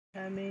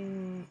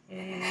becoming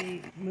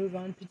a Move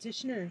On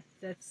petitioner.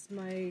 That's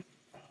my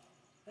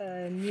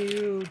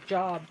new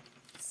job,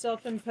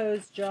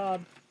 self-imposed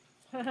job.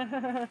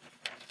 Not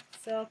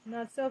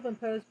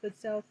self-imposed, but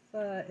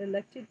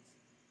self-elected.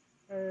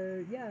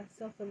 Or yeah,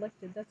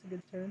 self-elected. That's a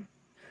good term.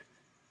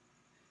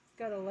 It's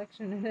got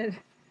election in it.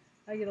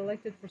 I get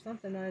elected for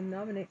something.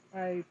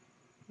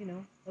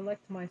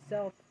 Elect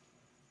myself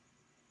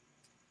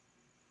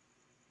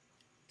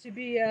to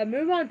be a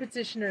Move On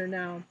petitioner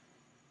now.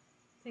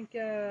 I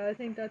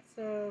think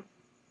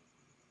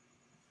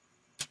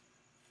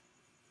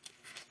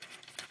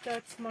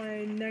that's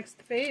my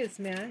next phase,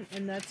 man,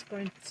 and that's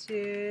going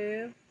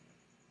to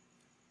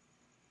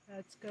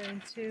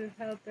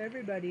help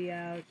everybody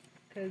out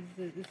because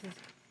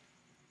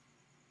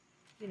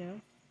you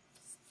know,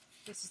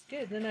 this is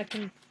good. Then I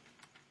can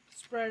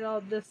spread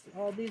all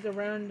these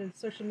around in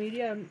social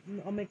media.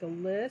 I'll make a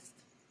list,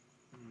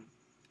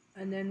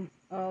 and then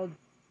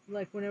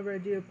like whenever I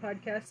do a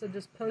podcast, I'll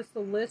just post a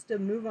list of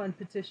Move On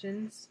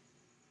petitions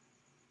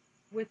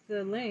with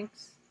the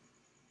links,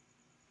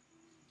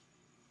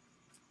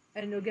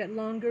 and it'll get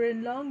longer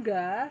and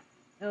longer.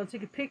 And I'll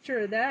take a picture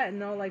of that,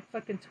 and I'll like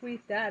fucking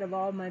tweet that of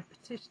all my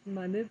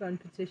Move On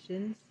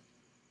petitions.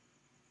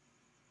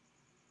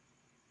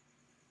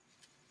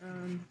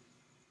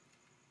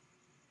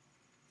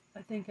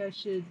 I think I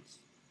should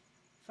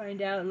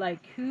find out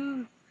like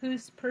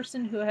who's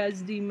person who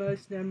has the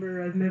most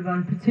number of Move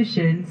On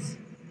petitions,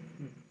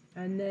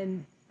 and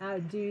then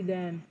outdo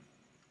them.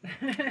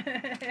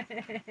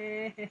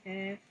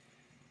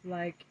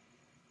 Like,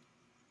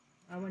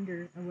 I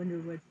wonder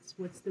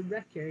what's the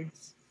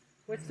records?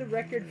 What's the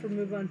record for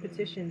Move On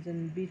petitions,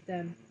 and beat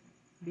them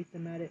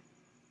at it.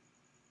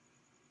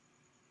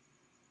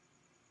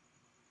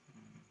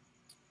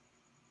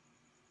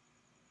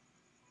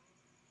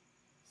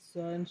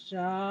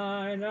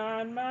 Sunshine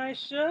on my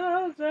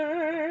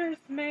shoulders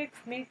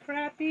makes me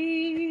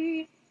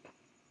crappy.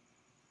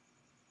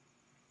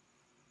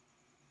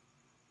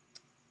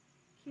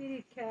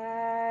 Kitty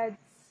cats.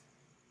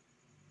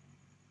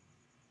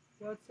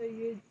 What are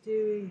you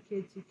doing,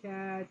 kitty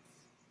cats?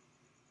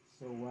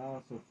 So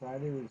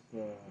Friday was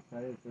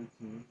Friday the 13th.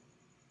 And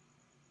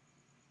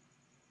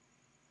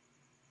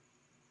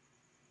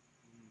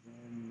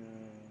then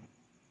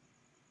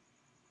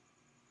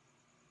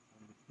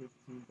on the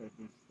 15th, I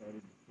think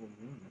started the full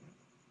moon. Right?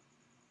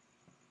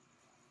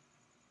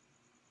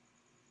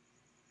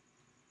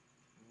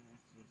 Yeah,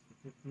 so it's the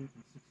 15th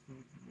and 16th,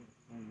 we get a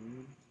full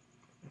moon.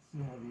 Let's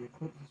see how the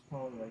eclipse is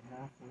probably like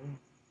halfway.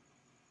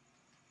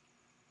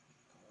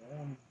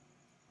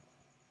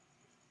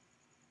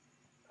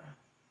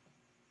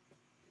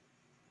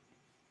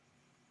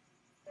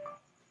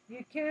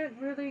 You can't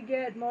really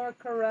get more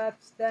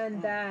corrupt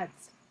than that.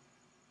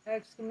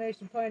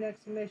 Exclamation point,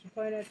 exclamation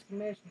point,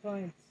 exclamation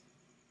points.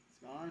 It's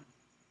gone.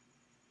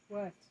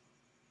 What?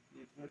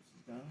 The eclipse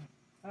is gone.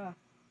 Ah.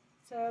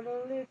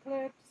 Total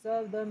eclipse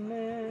of the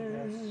moon.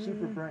 We got a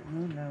super bright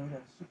moon now. We got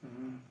a super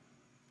moon.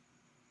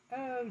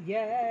 Oh,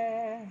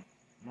 yeah.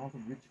 And all the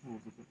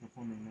rituals that they're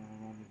performing now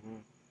around the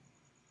world.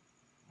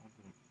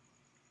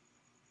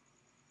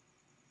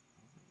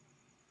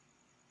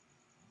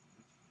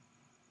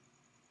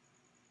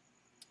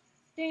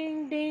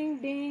 Ding, ding,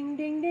 ding,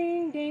 ding,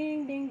 ding,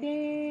 ding, ding,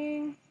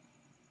 ding.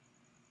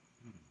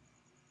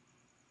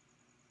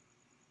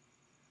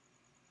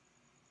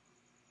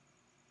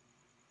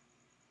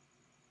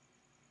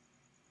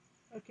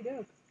 Okie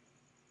doke.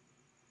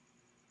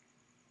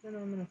 Then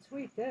I'm going to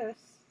tweet this.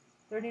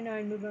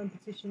 39 Move On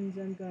petitions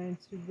I'm going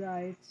to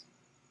write.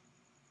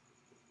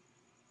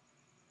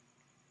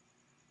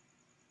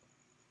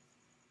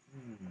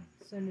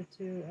 Send it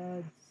to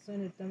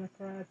Senate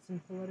Democrats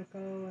and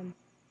Politico and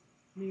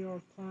New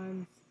York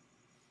Times.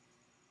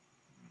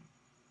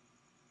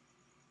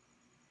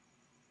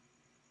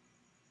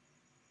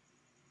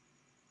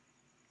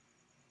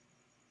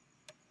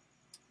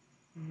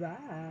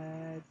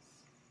 Right.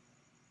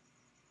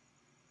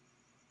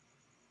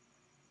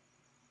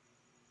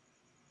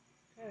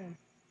 Okay.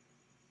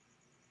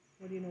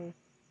 What do you know?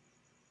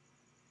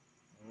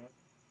 What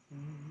do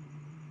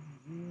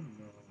you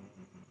know?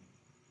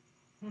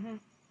 Mm-hmm.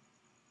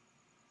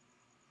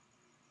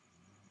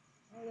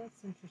 Oh,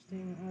 that's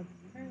interesting.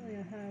 Apparently I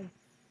have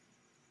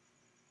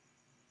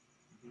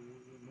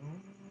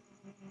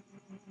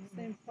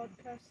same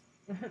podcast.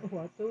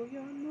 What do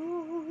you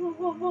know?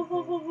 What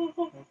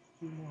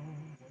do you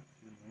know?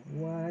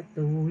 What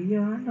do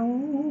you know?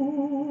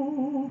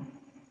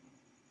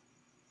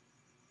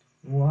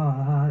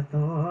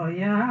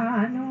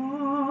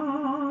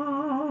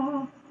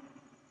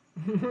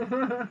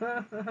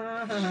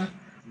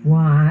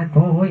 What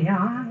do you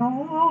know?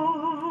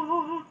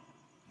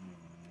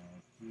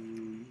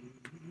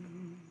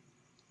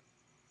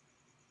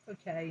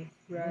 Okay,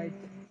 right.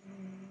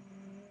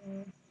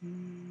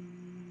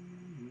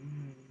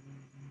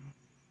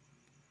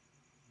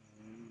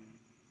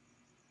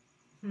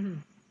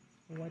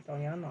 What do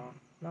you know?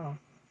 No.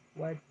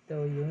 What do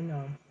you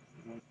know?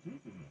 What do you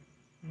know?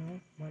 No.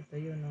 What do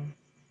you know?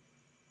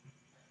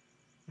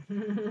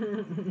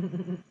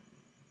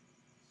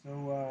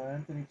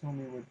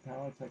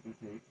 pallets I can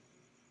take.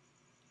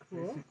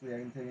 Cool. Basically, I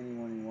can take any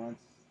one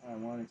I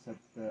want, except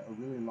a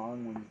really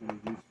long one is going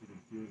to be used for the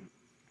food.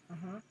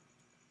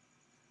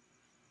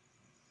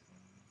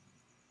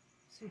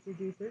 Super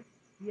duper.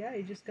 Yeah,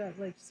 you just got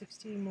like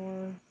 60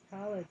 more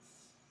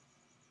pallets.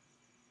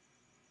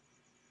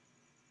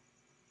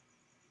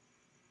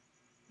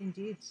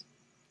 Indeed.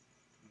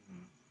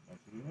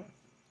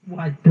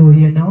 What do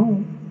you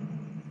know?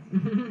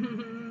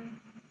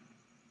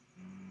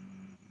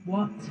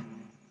 What?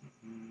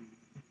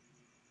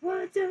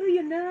 What do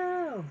you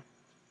know?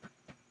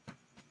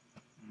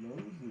 Lowe's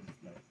is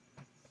like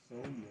so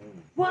low.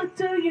 What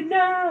do you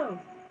know?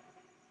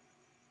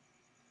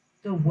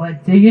 The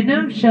What Do You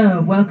Know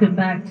Show. Welcome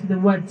back to the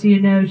What Do You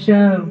Know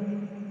Show.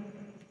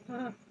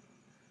 Huh.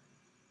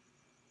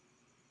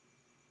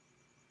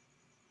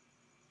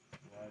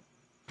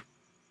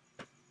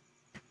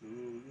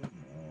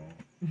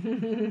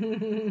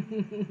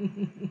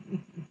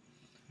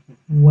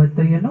 What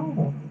do you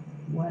know?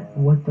 What do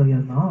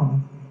you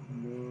know?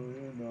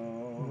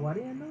 What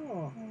do you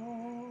know?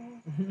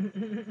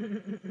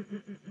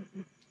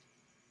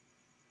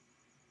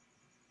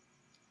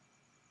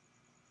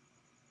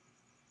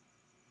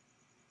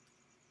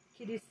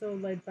 Kitty's so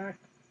laid back.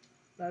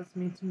 Allows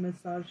me to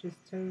massage his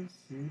toes.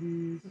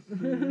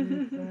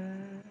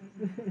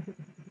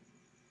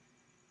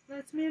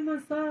 Lets me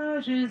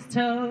massage his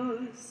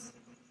toes.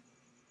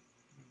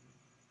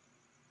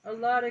 A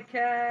lot of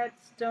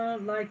cats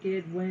don't like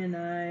it when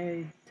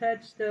I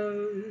touch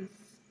those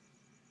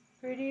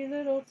pretty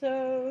little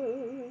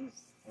toes.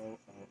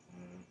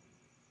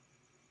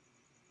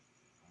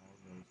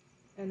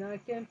 And I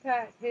can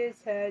pat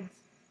his head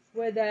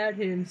without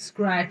him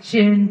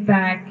scratching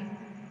back.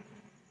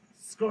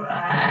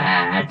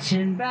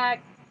 Scratching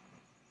back.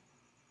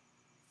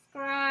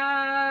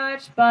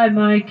 Scratched by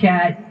my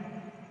cat.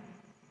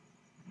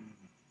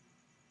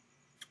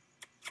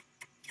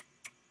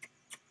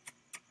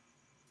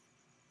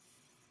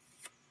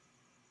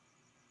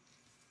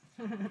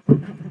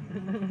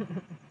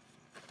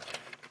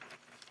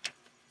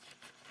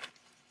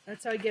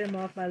 That's how I get him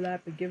off my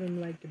lap and give him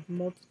like a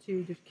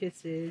multitude of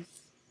kisses.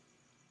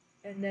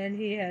 And then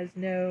he has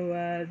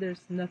no,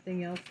 there's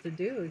nothing else to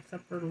do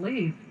except for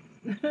leave.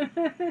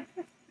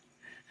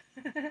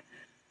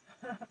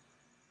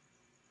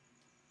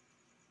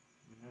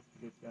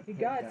 He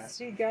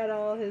got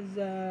all his,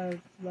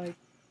 like,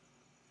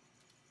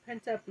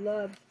 pent up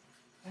love.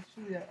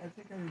 Actually, I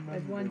think I remember.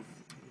 At once.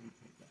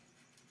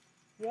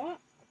 What?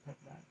 A pet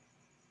back.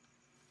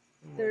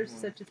 There's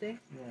such a thing?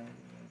 Yeah,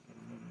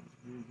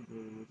 years ago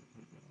there was a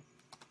pet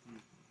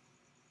back.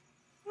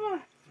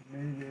 Oh,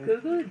 Maybe it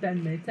Google it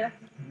then later.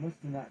 must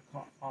have not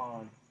caught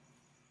on.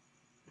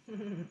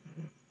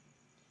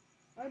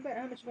 I bet,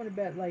 how much you want to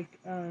bet, like,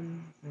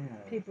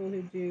 people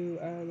who do,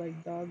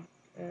 like, dog,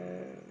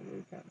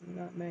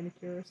 not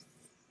manicurists,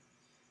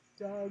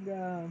 dog,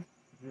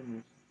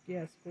 Groomers.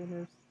 yes,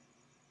 groomers,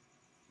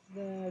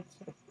 that,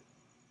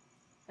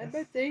 I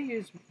bet they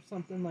use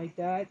something like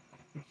that.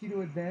 The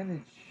Keto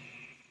Advantage.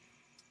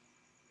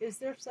 Is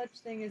there such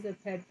thing as a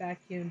pet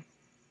vacuum?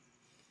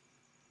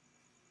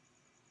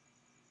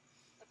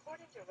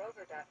 According to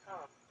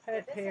Rover.com,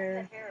 Pet the hair.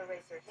 Bissell Pet Hair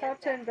Eraser Top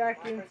 10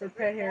 vacuum offers for a pet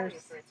great hairs.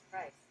 value for its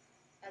price.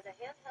 As a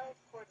handheld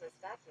cordless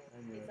vacuum,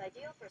 I knew it's it.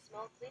 ideal for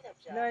small cleanup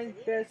jobs 9 and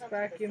even best comes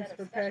vacuums with a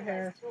for set pet of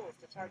hair. specialized tools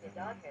to target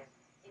dog hair,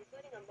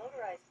 including a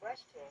motorized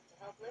brush tool to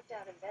help lift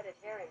out embedded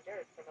hair and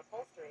dirt from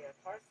upholstery or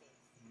car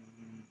seats.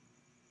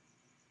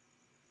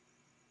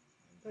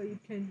 So you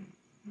can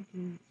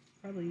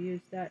probably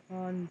use that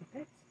on the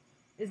pets.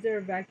 Is there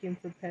a vacuum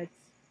for pets?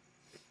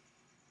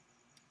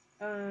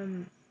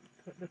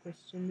 The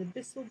question. The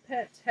Bissell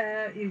Pet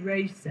Hair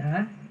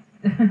Eraser.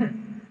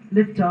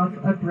 Lift off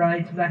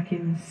upright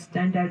vacuum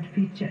standout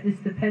feature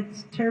is the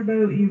Pet's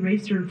Turbo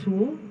Eraser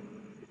tool,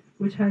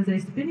 which has a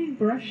spinning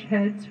brush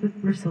head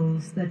with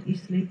bristles that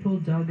easily pull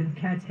dog and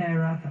cat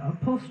hair off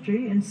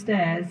upholstery and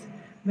stairs,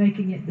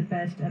 making it the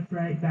best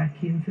upright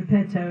vacuum for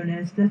pet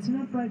owners. That's an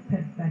upright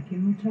pet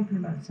vacuum. We're talking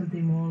about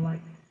something more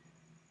like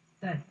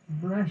that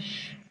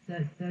brush.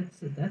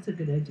 That's a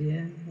good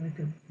idea, like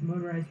a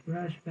motorized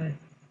brush, but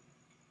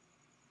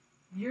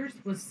yours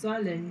was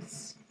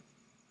silence.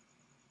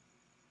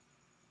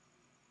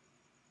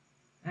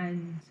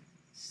 And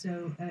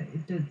so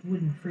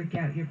wouldn't freak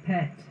out your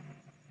pet.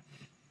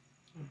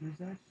 Well,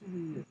 there's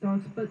actually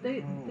Dogs, but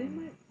they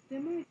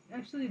might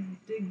actually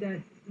dig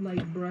that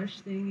like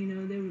brush thing, you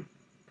know,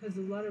 because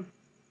a lot of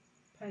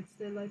pets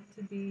they like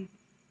to be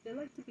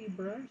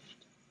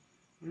brushed.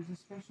 there's a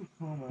special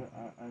comb. I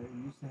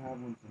used to have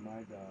one for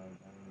my dog.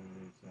 I don't know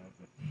where it's at,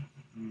 but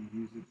you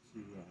use it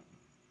to.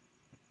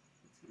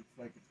 It's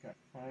like it's got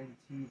fine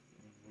teeth,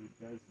 and what it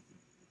does is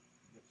it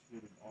gets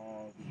rid of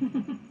all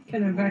the.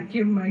 Can I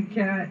vacuum my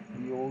cat?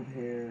 The old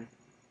hair.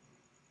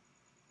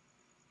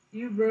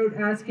 You wrote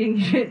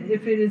asking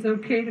if it is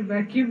okay to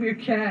vacuum your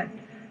cat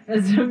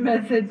as a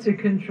method to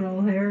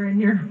control hair in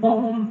your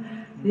home.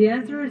 The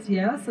answer is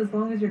yes, as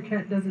long as your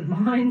cat doesn't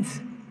mind.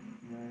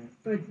 Right.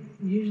 But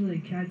usually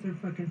cats are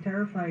fucking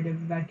terrified of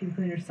vacuum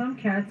cleaners. Some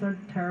cats are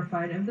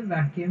terrified of the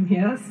vacuum,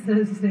 yes,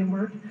 that's the same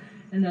word.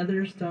 And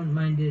others don't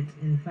mind it.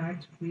 In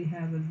fact, we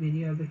have a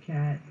video of a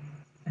cat,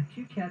 a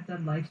cute cat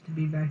that likes to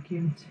be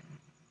vacuumed.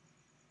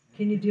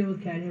 Can you deal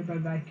with cat hair by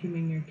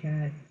vacuuming your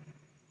cat?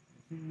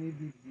 I think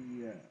maybe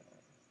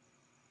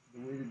the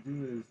way to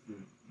do it is to,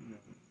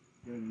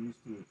 get them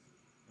used to it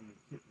when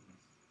they're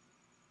kittens.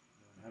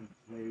 Have them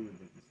play with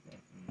it and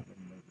stuff, and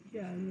then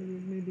Yeah,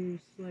 maybe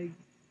it's like,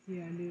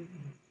 yeah, dude.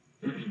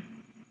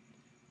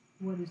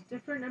 What is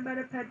different about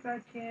a pet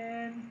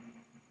vacuum?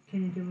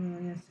 Can you do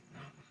it? Yes.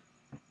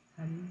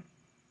 How do you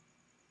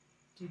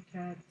do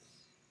cats?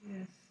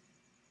 Yes.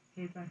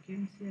 Hate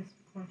vacuums? Yes,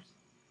 of course.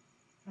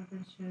 How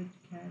should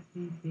cat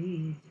be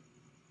bathed?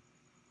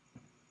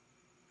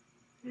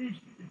 They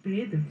should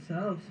bathe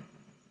themselves.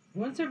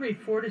 Once every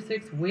 4 to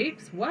 6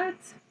 weeks? What?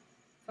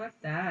 Fuck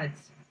that.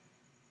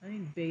 I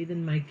ain't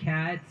bathing my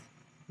cat.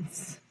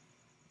 It's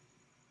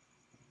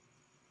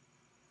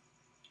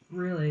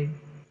really,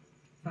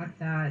 fuck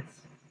that.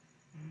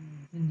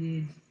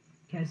 Indeed,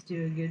 cats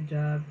do a good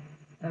job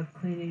of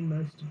cleaning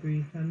most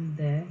debris from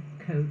their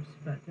coats,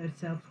 but their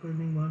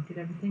self-grooming won't get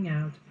everything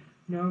out,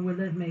 nor will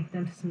it make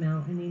them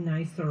smell any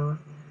nicer.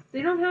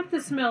 They don't have to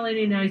smell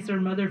any nicer,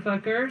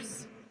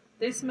 motherfuckers.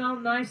 They smell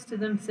nice to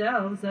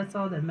themselves, that's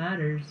all that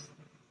matters.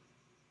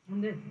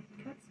 And the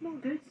cats smell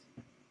good.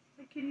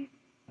 Hi, kitty.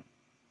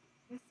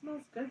 It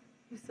smells good.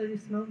 You said you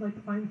smelled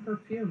like fine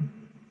perfume.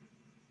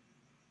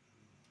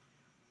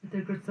 But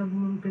the good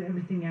some won't get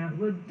everything out.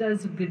 Well, it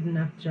does a good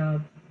enough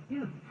job.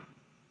 You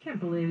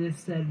can't believe this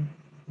said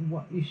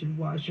what you should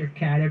wash your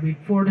cat every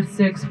 4 to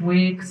 6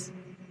 weeks.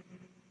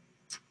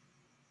 it's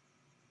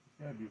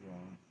gotta be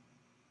wrong.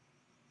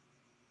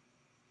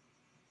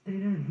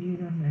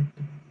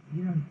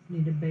 You don't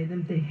need to bathe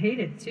them. They hate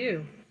it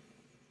too.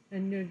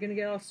 And you're gonna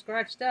get all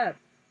scratched up.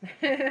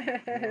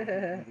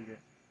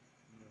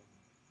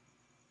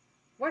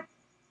 What?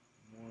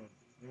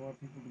 They want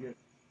people to get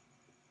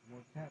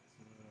more cats.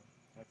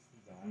 That's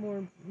the vibe.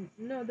 More?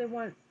 No, they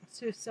want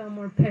to sell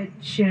more Pet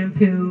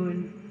shampoo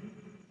and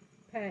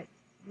pet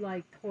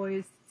like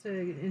toys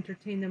to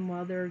entertain them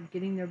while they're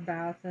getting their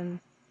bath and.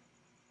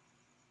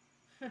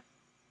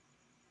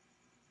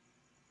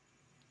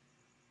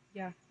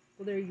 Yeah.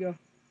 Well, there you go.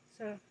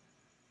 So.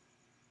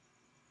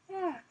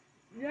 Yeah,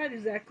 not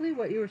exactly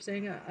what you were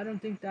saying. I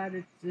don't think that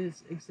it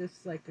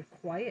exists like a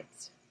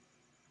quiet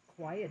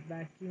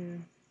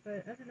vacuum.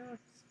 But I don't know.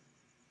 It's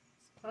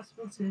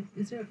possible to.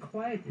 Is there a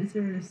quiet? Is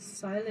there a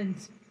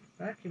silent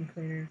vacuum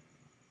cleaner?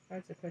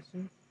 That's a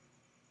question.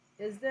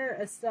 Is there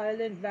a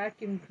silent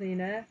vacuum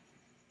cleaner?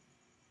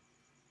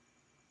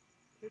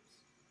 Oops.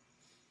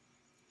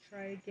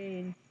 Try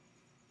again.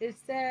 Is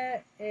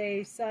there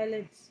a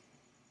silent?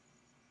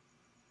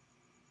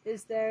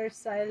 Is there a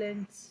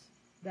silent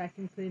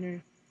vacuum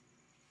cleaner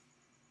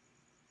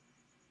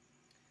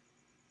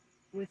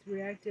with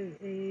reactive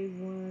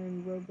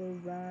A1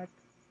 RoboVac?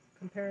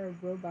 Compare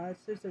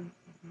robots. There's a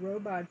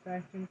robot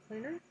vacuum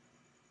cleaner.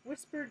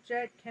 Whisper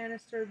Jet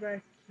canister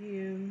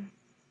vacuum.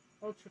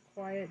 Ultra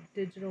quiet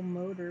digital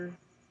motor.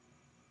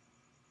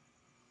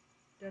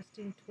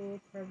 Dusting tool,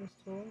 crevice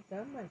tool.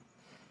 That might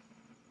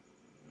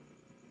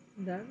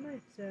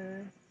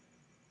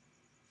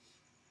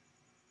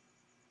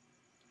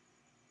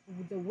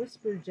the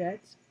Whisper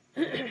Jet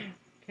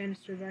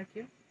canister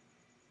vacuum.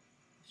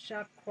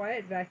 Shop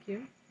quiet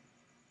vacuum.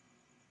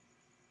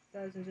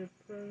 Thousands of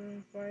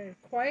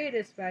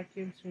quietest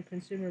vacuums from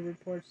Consumer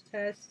Reports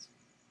test.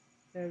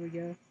 There we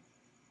go.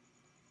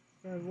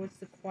 What's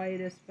the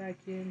quietest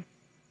vacuum?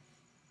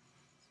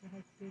 So it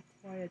has to be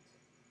quiet.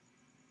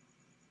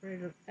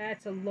 Greater.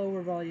 That's a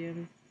lower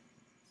volume.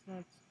 It's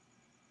not.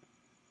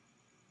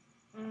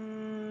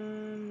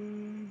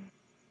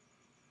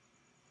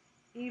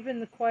 Even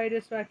the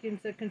quietest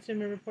vacuums that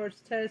Consumer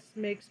Reports test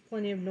makes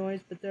plenty of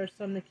noise, but there are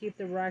some that keep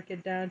the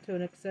racket down to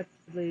an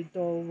acceptably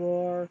dull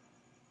roar.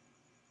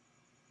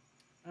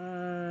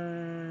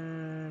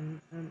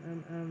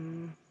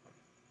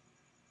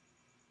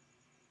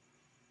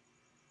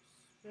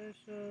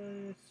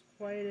 Specialist,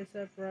 quietest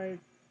upright,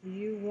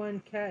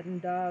 U1 cat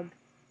and dog.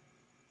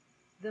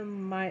 The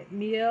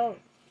Miele,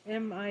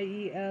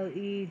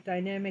 Miele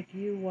dynamic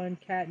U1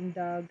 cat and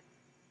dog.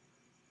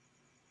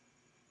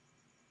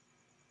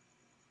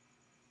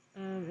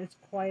 It's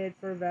quiet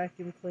for a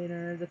vacuum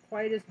cleaner. The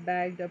quietest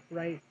bagged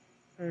upright,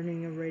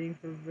 earning a rating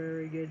for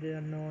very good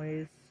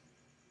noise.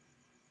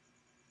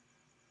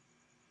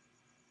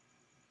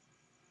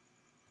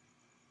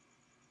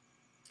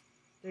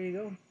 There you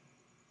go.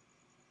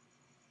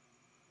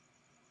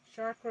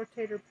 Shark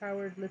rotator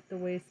powered lift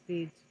away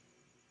speed.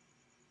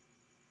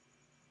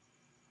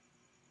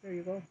 There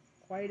you go.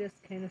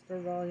 Quietest canister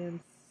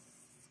volumes.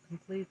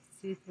 Complete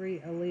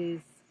C3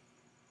 Elise.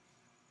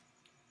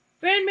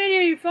 Fan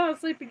Mania, you fall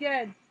asleep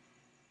again.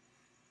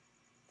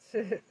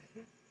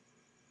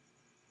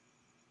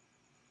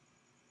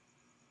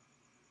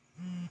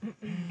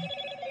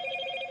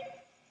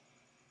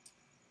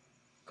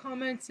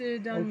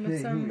 Commented on Okay,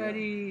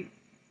 somebody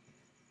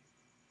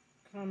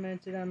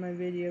commented on my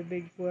video,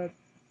 big whoop,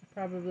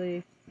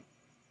 probably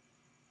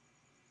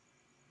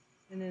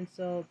an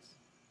insult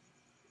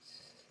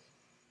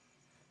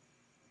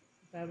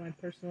about my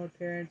personal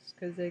appearance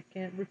because they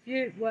can't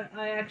refute what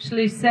I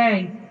actually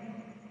say.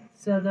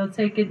 So they'll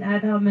take an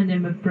ad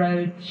hominem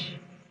approach,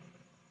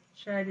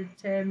 try to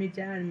tear me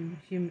down,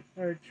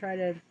 or try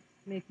to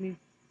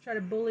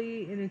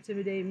bully and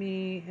intimidate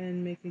me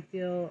and make me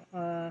feel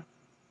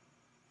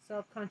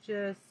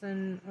self-conscious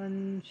and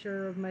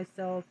unsure of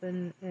myself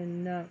and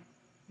not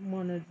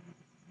want to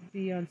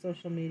be on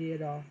social media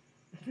at all.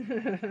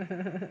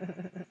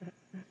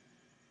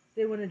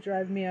 They want to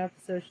drive me off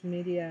social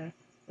media.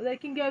 Well, they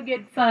can go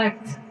get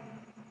fucked.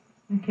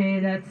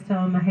 Okay, that's to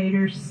all my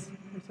haters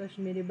on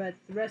social media, but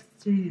the rest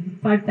to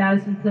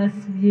 5,000 plus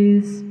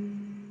views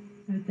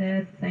out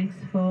there. Thanks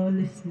for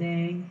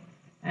listening.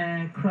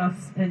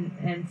 Cross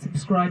and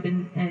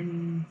subscribing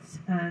and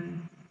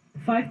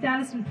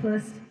 5,000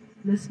 plus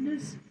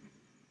listeners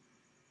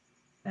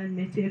and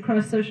me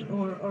across social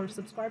or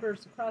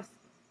subscribers across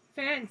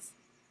fans.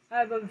 I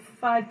have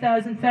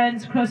 5,000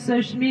 fans across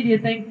social media.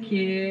 Thank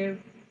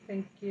you.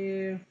 Thank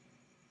you.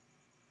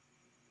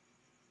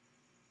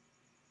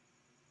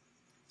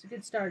 It's a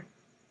good start.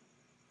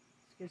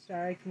 It's a good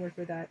start. I can work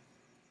with that.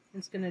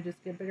 It's gonna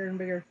just get bigger and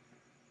bigger.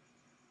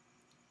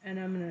 And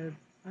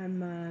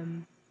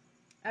I'm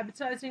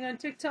advertising on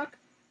TikTok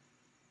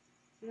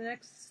for the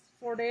next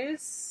 4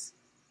 days.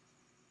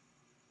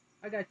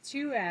 I got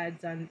 2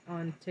 ads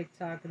on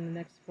TikTok in the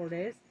next 4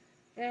 days.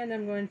 And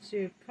I'm going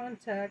to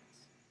contact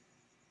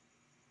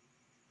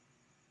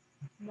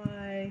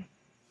my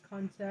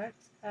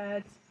contacts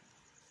at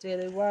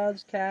Daily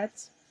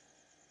Wildcats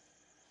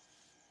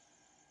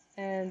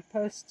and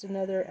post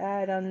another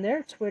ad on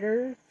their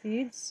Twitter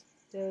feeds,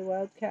 Daily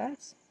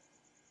Wildcats.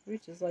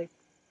 Reaches like,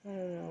 I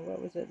don't know,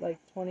 what was it, like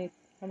 20,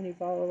 how many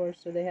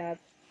followers do they have?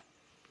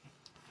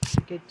 It's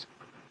a good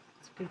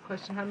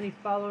question. How many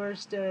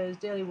followers does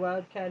Daily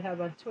Wildcat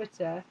have on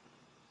Twitter?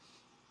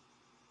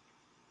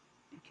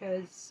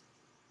 Because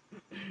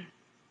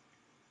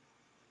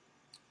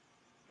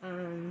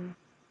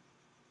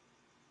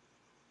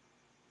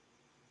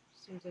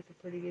seems like a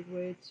pretty good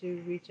way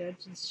to reach out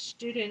to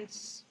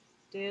students.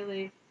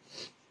 Daily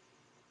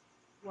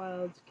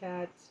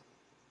Wildcat.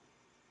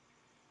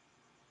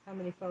 How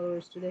many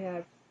followers do they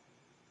have?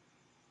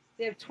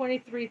 They have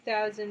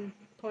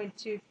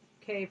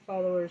 23,000.2k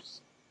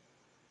followers.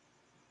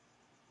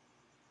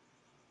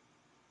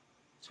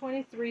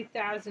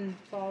 23,000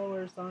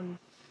 followers on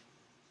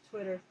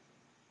Twitter.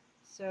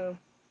 So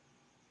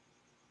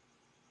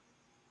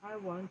I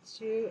want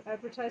to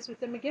advertise with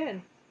them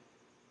again.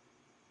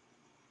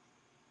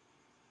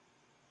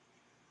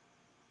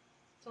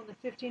 It's only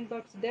 $15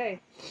 a day.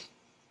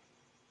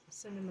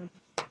 Send them a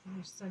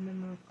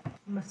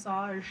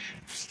massage.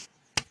 Sounds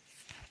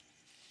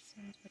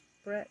like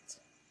Brett.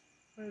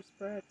 Where's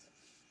Brett?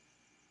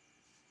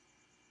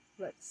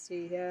 Let's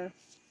see here.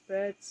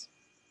 Brett.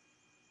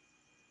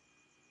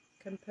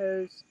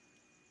 Compose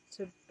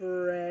to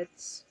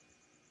Brett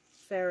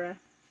Farah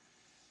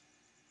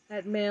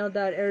at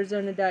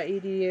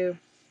mail.arizona.edu.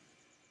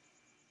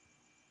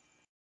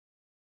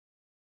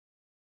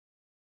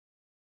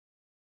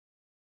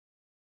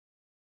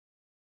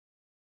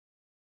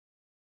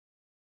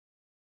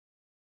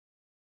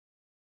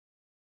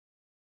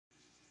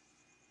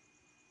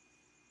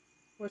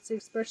 What's the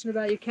expression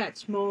about you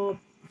catch more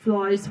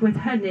flies with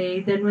honey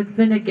than with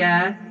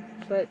vinegar?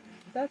 But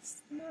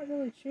that's not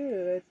really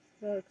true.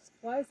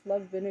 Flies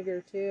love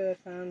vinegar too, I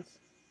found.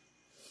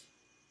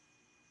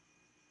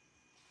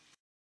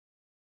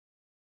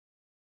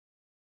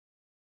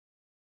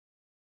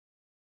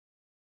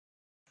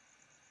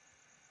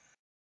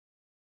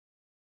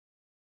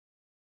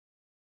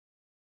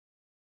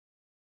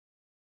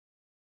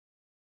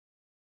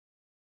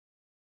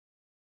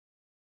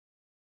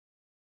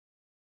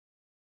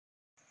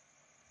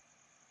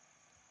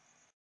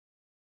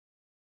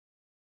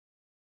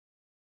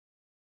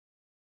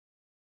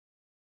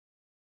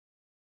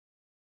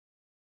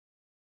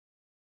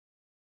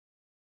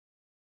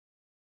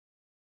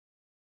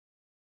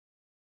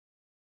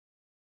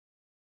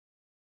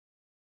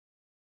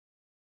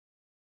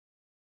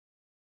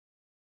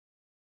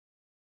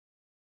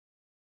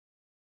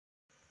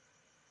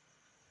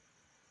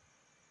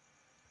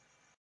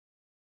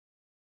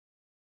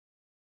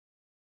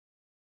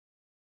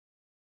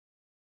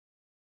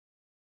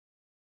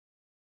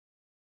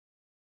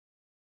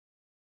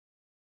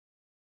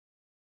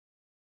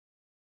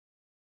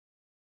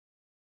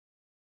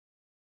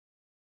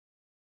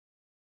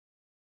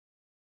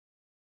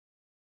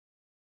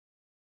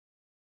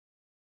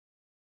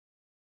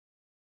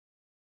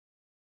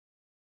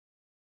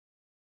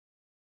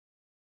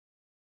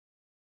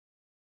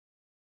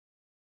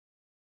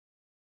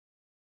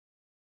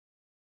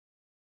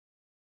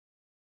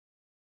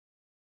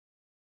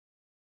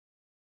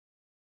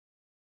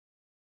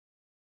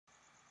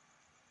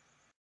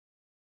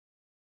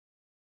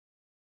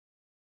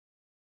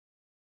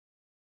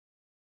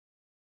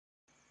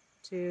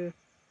 To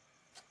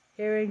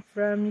hearing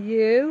from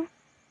you.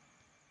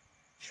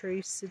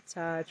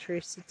 Trisita,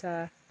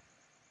 Trisita.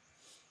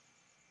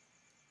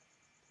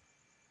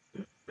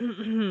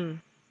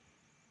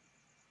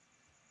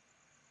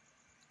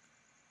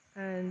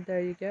 And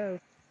there you go.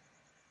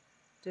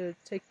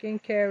 Taking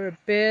care of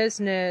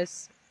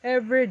business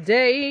every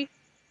day.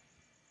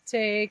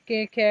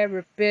 Taking care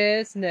of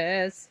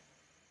business.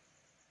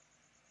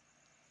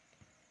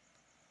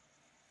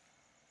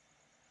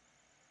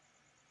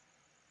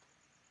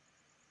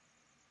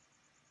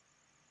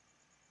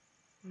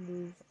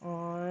 Move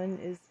on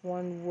is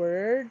one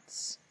word.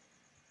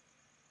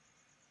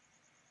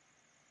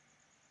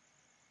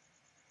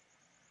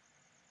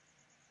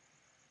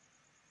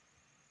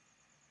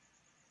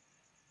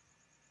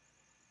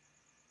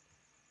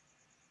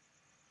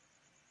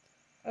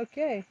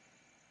 Okay,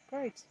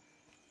 great.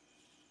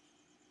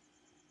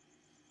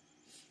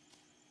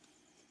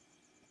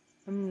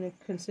 I'm gonna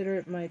consider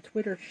it my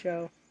Twitter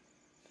show.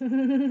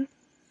 Maybe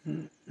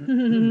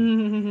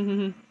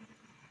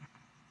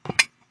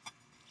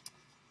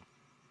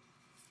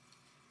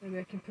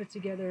I can put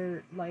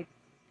together like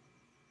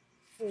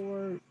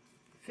 4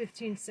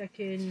 15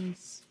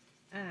 seconds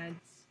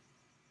ads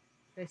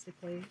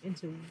basically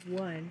into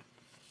one,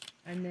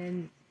 and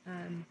then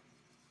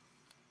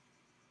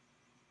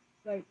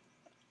like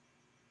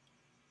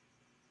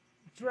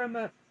drum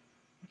up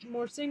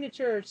more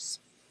signatures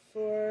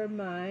for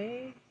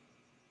my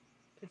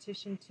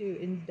petition to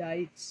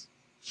indict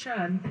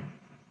Trump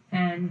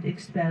and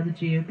expel the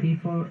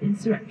GOP for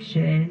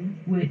insurrection,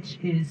 which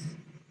is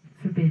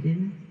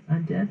forbidden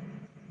under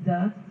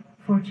the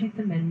 14th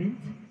Amendment,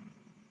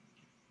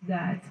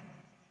 that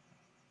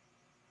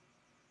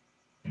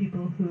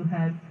people who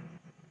have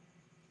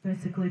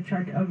basically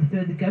tried to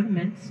overthrow the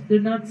government, they're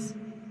not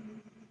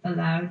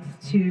allowed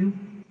to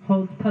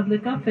hold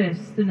public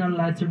office. They're not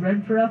allowed to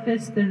run for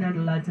office. They're not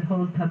allowed to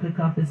hold public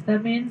office.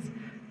 That means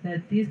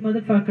that these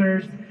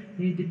motherfuckers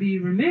need to be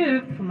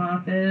removed from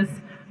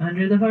office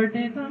under the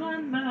 14th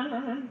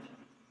Amendment.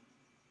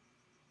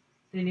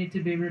 They need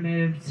to be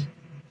removed.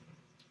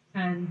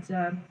 And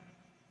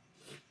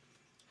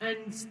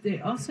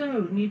they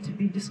also need to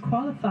be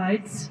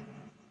disqualified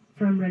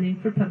from running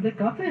for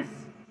public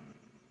office.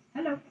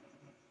 Hello.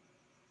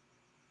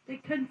 They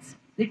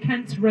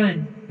can't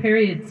run,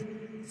 period.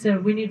 So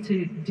we need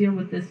to deal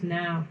with this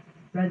now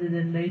rather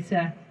than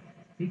later,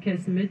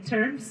 because the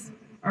midterms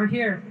are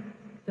here.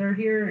 They're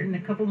here in a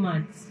couple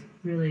months,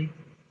 really.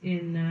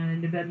 In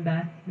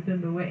November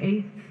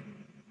 8th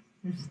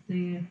is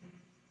the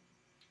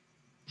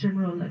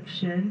general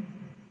election,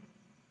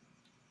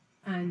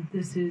 and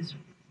this is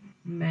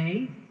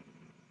May.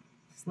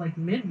 It's like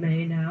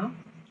mid-May now.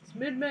 It's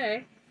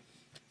mid-May,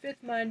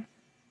 5th month,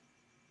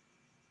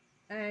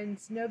 and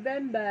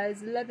November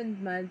is 11th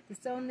month.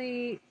 It's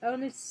only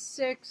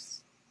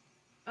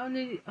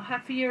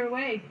half a year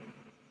away.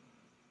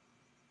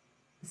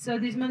 So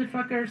these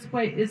motherfuckers,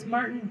 wait, is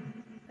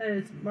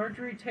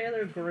Marjorie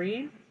Taylor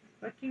Greene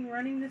fucking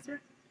running this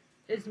year?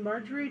 Is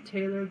Marjorie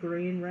Taylor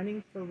Greene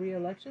running for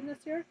re-election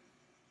this year?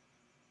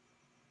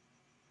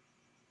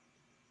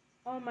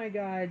 Oh my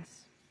God.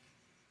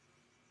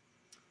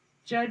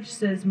 Judge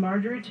says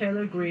Marjorie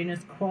Taylor Greene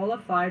is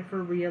qualified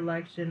for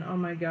re-election. Oh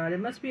my God, it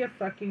must be a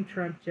fucking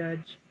Trump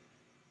judge.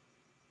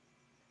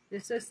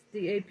 This is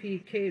the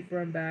AP Kate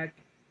Brumback,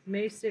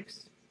 May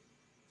 6,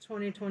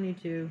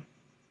 2022.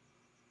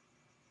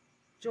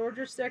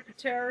 Georgia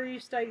Secretary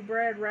of State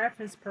Brad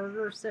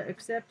Raffensperger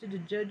accepted the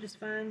judge's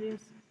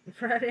findings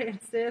Friday and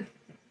said,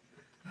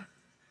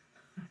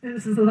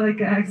 this is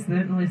like I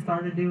accidentally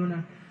started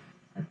doing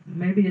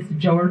maybe it's a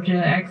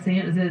Georgia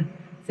accent. Is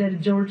that a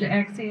Georgia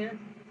accent?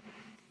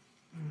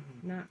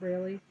 Not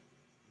really.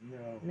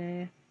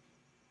 No.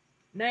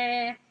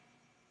 Nah.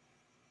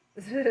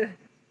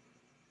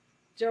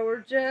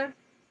 Georgia.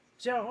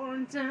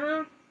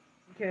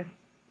 Okay.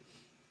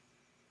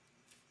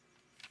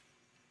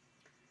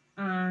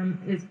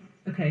 Is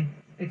okay.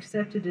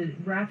 Accepted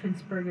it.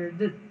 Raffensperger.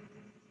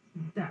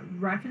 That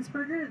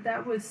Raffensperger.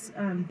 That was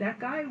that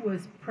guy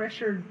was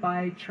pressured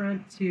by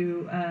Trump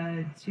to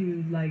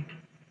like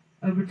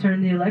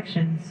overturn the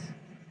elections.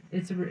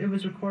 It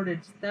was recorded.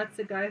 That's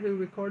the guy who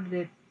recorded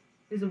it.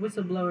 He's a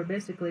whistleblower,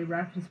 basically.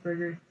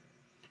 Raffensperger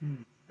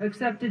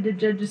accepted the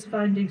judge's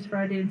findings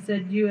Friday and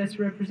said U.S.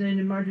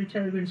 Representative Marjorie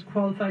Taylor Greene is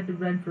qualified to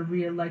run for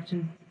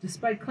re-election,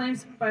 despite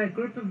claims by a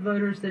group of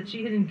voters that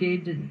she had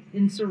engaged in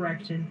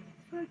insurrection.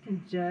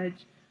 Fucking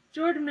judge.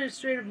 Georgia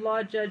Administrative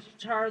Law Judge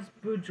Charles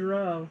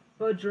Boudreaux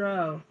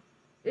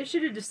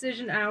issued a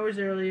decision hours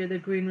earlier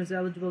that Greene was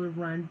eligible to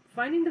run,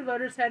 finding the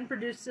voters hadn't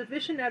produced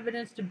sufficient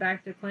evidence to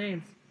back their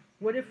claims.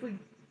 What?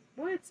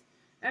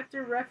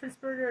 After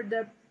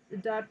Raffensperger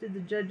adopted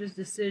the judge's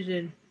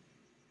decision.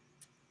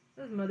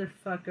 Those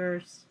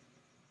motherfuckers.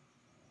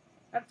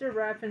 After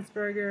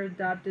Raffensperger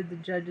adopted the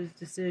judge's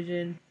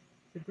decision,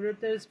 the group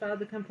that has filed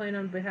the complaint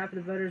on behalf of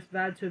the voters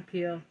vowed to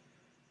appeal.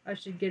 I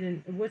should get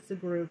in. What's the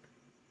group?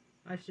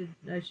 I should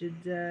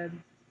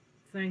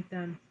thank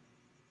them.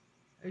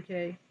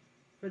 Okay,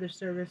 for their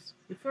service.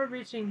 Before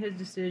reaching his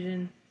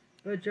decision,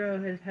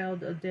 Boudreaux had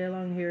held a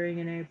day-long hearing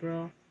in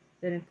April.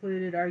 that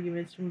included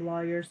arguments from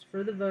lawyers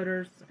for the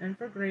voters and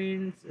for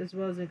Greens, as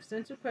well as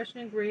extensive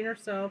questioning Green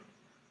herself.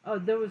 Oh,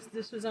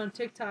 this was on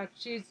TikTok.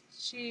 She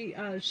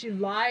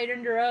lied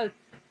under oath.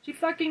 She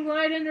fucking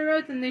lied under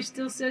oath, and they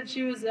still said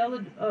she was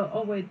eligible.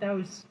 Oh wait,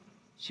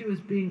 she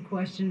was being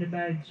questioned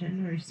about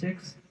January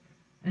 6th,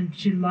 and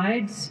she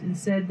lied and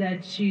said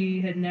that she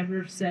had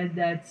never said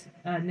that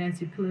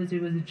Nancy Pelosi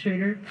was a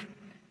traitor.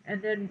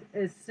 And then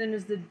as soon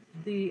as the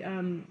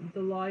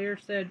lawyer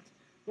said,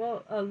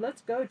 well,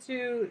 let's go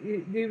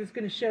to, he was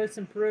going to show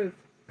some proof.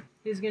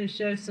 He was going to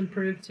show some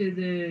proof to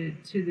the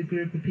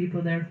group of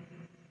people there.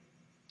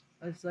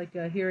 It's like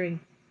a hearing.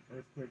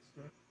 Earthquake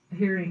strut.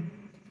 Hearing.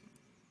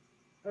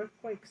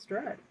 Earthquake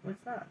strut.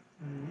 What's that?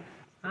 Mm-hmm.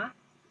 Huh?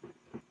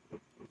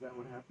 Is that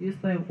what happened? You're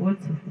just like,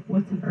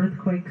 what's an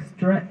earthquake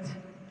strut?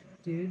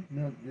 Dude.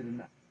 No, did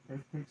an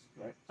earthquake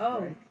strike?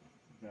 Oh.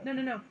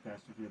 No.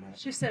 Faster than that.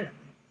 She said,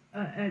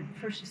 at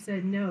first she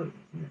said no,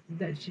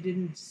 that she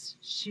didn't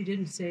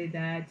say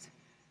that,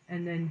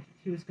 and then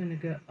he was gonna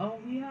go, oh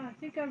yeah, I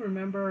think I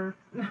remember.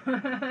 It's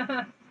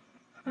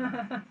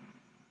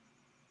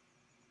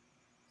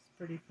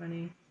pretty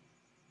funny.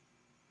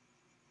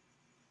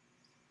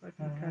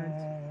 Fucking cunt.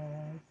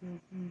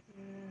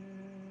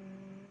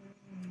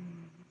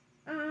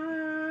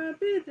 I'll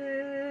be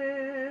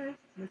there.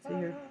 Let's see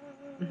here.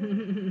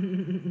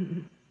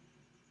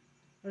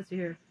 Let's see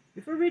here.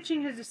 Before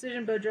reaching his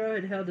decision, Boudreaux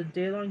had held a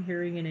day-long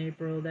hearing in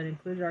April that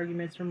included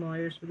arguments from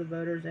lawyers for the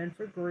voters and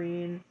for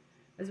Green,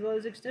 as well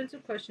as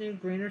extensive questioning of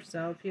Green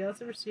herself. He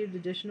also received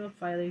additional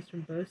filings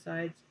from both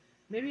sides.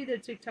 Maybe the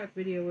TikTok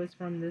video was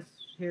from this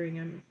hearing.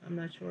 I'm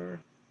not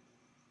sure.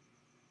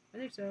 I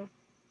think so.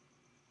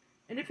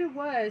 And if it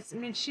was, I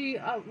mean, she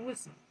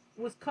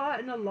was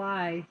caught in a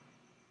lie,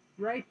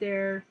 right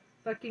there,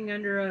 fucking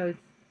under oath.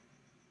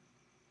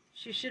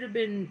 She should have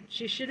been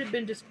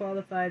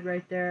disqualified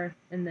right there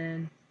and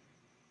then.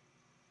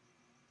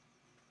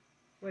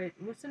 Wait,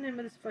 what's the name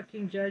of this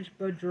fucking judge?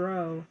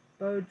 Boudreaux.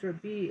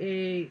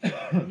 B-A-U-D-R-O-T.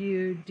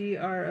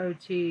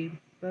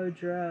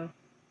 Boudreaux.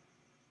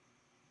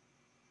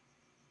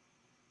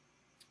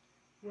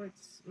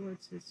 What's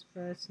his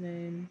first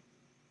name?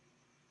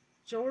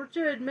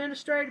 Georgia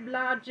Administrative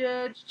Law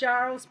Judge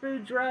Charles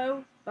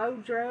Boudreaux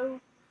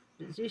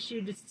has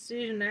issued a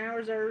decision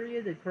hours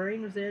earlier that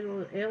Green was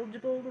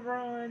eligible to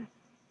run.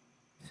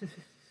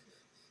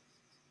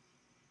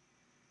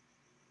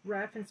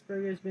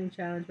 Raffensperger is being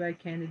challenged by a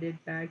candidate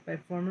backed by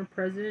former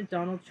President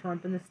Donald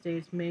Trump in the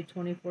state's May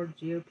 24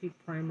 GOP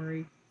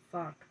primary.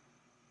 Fuck.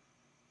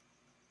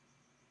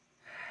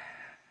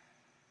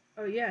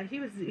 Oh yeah, he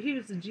was the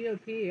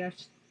GOP. I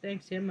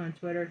thanks him on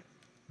Twitter.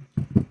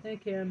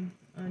 Thank him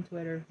on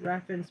Twitter.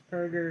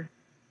 Raffensperger.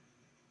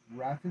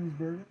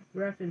 Raffensperger?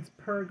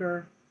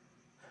 Raffensperger.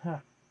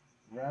 Huh.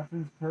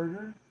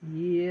 Raffensperger?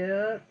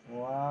 Yep.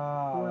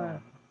 Wow.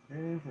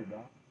 Great name for a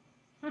dog.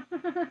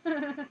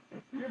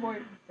 Here, boy.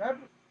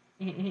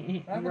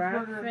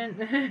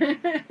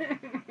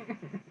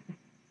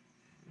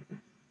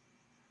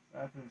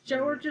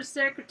 Georgia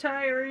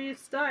Secretary of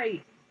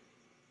State.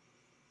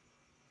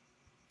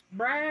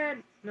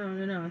 Brad.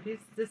 No. He's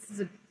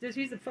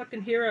a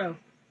fucking hero.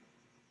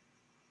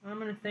 I'm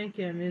gonna thank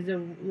him. He's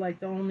the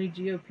only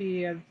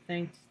GOP I've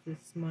thanked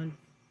this month.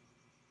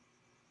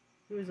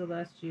 Who was the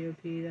last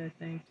GOP that I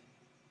thanked?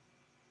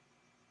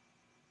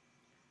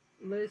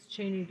 Liz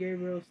Cheney,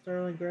 Gabriel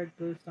Sterling, Greg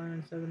Bluestein,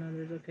 and 7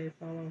 others. Okay,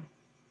 follow.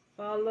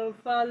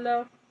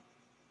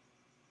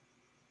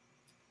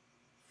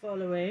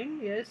 Following,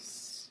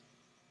 yes.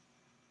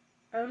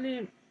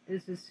 Only,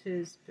 this is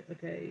his,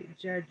 okay,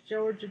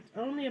 Georgia,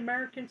 only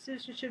American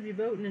citizens should be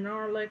voting in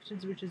our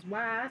elections, which is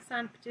why I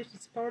signed a petition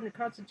supporting the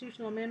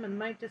constitutional amendment to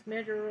make this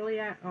measure really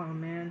act. Oh,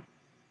 man.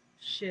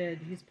 Shit,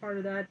 he's part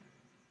of that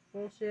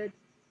bullshit.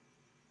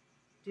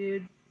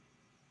 Dude.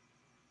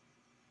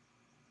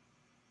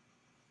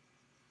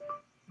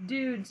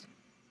 Dudes,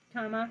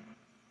 comma.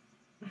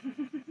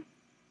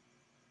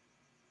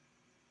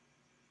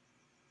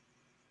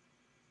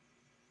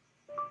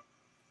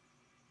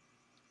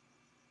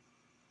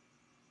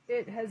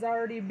 It has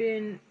already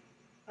been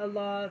a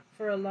law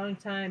for a long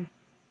time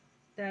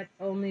that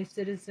only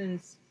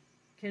citizens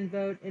can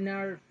vote in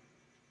our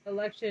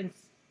elections.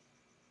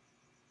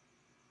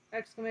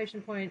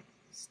 Exclamation point.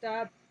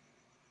 Stop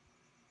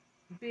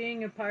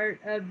being a part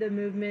of the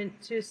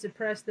movement to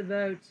suppress the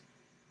vote.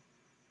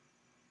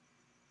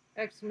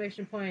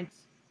 Exclamation points.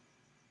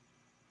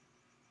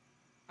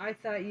 I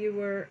thought you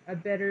were a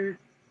better,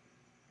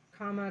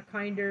 comma,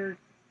 kinder,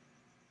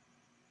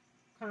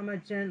 comma,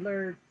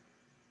 gentler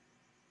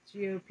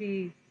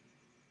GOP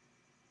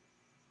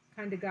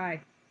kind of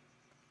guy.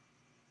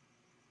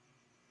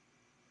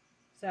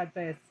 Sad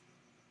face.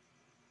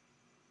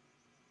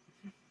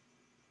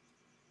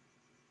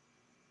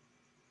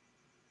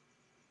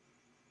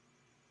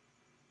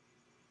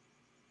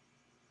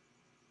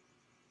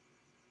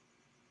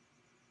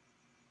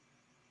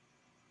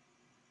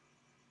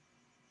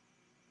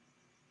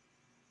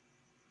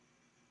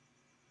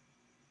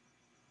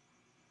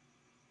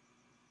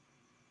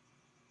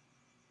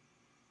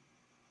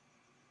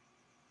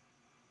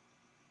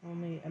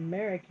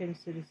 American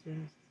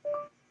citizens.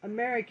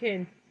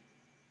 American.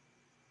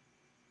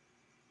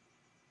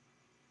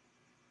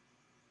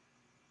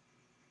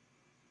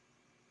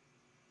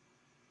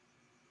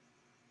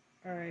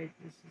 Alright,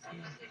 this is me.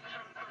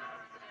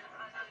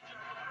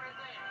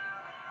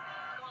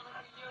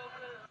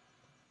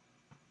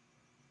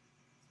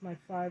 It's my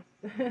 5.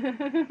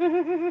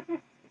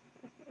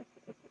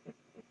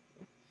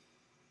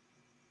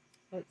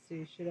 Let's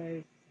see, should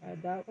I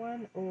add that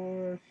one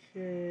or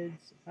should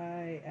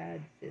I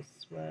add this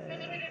one?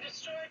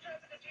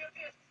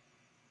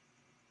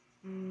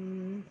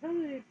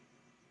 Probably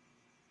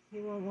he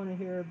won't want to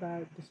hear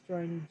about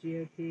destroying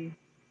the GOP.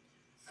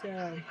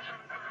 So,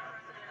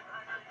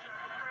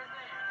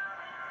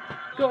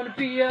 gonna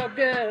be your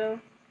girl.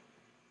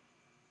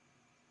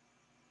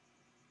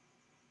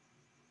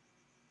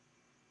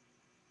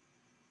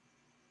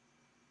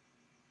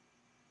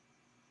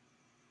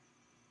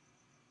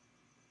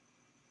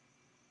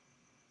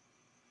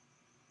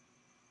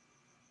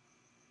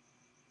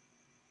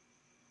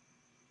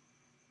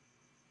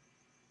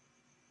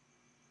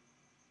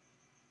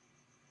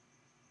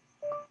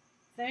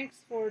 Thanks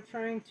for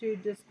trying to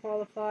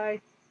disqualify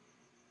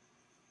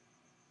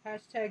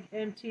hashtag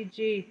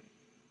MTG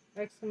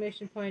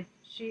exclamation point.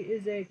 She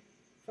is a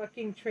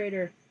fucking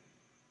traitor.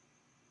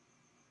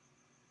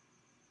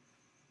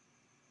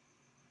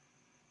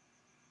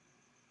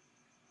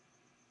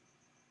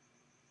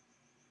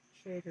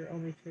 Traitor,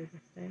 only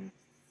traitor. Thanks.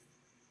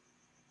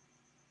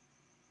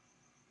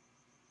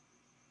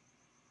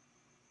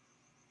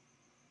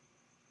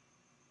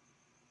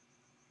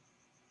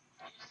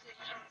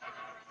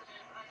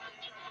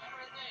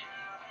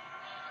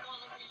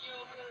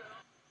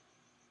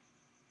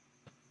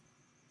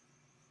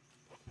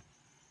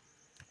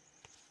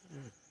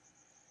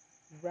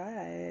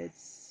 Right.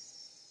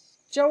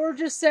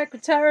 Georgia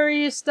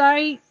Secretary of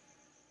State.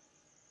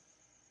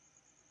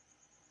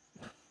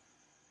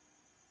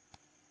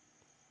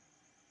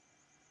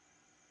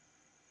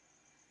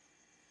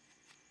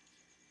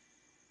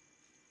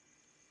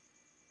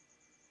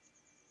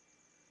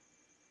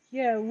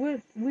 Yeah,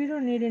 we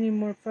don't need any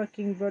more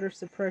fucking voter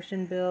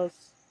suppression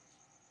bills.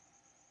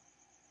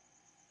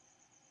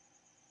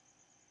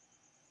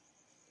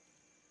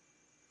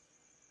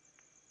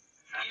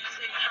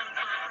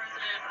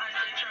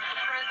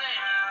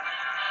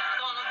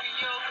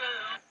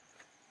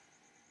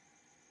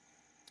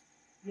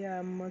 Yeah,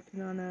 I'm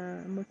working on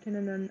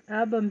an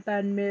album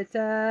band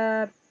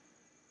meetup.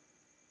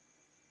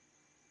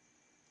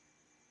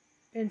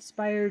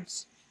 Inspired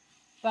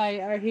by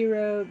our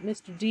hero,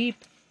 Mr.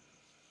 Deep.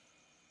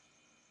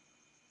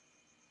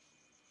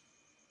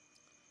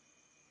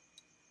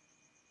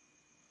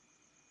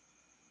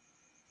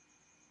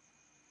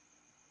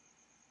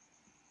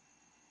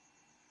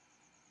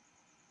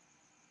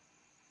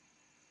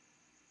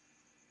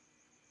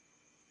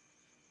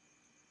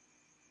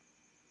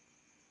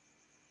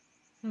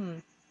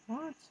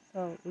 What?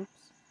 Oh, oops.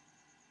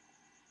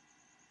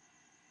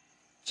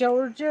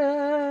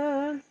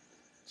 Georgia.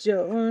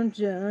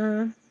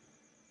 Georgia.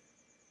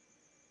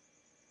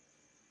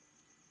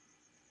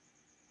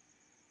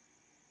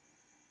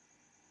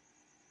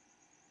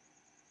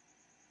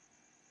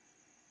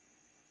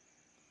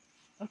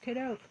 Okay,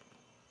 dope.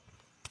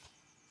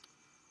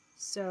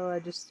 So I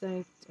just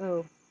think,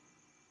 oh.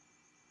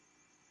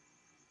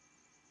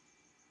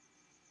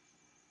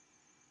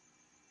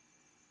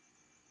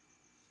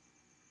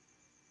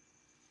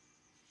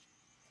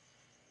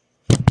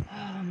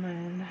 Oh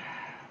man.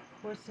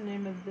 What's the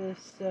name of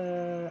this,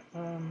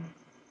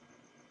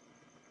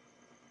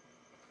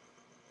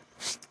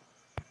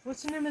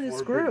 what's the name of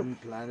this group? Forbidden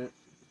Planet.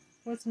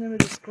 What's the name of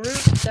this group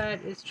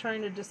that is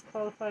trying to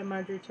disqualify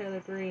Marjorie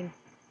Taylor Greene?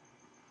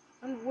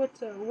 And what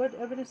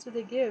evidence did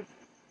they give?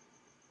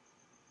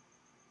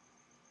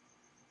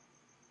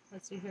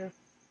 Let's see here.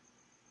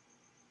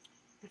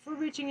 Before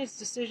reaching his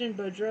decision,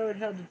 Boudreaux had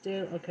held a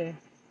daily... Okay.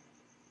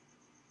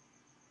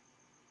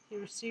 He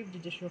received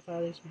additional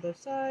filings from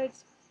both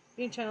sides,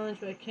 being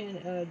challenged by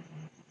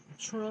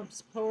Trump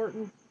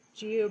supporting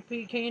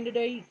GOP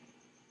candidate.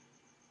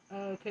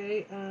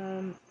 Okay,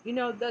 you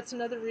know, that's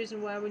another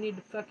reason why we need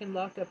to fucking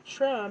lock up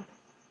Trump.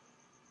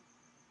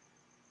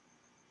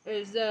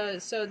 Is,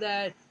 so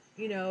that,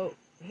 you know,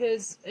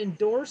 his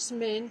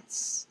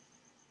endorsements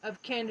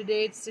of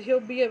candidates, he'll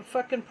be a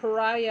fucking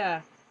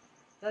pariah.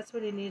 That's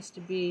what he needs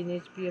to be. He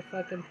needs to be a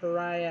fucking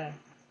pariah.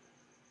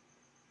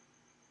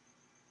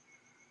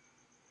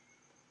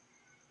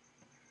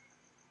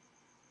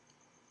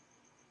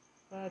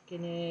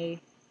 Fucking A.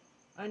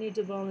 I need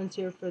to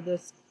volunteer for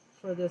this,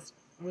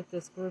 with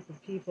this group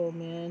of people,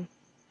 man.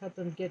 Help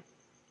them get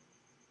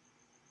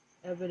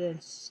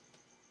evidence.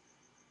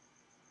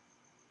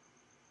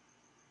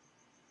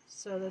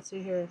 So let's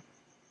see here.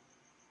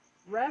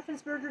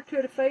 Raffensperger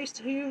could have faced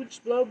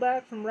huge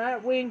blowback from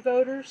right-wing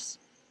voters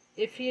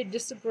if he had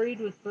disagreed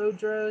with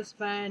Boudreaux's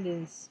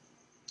findings.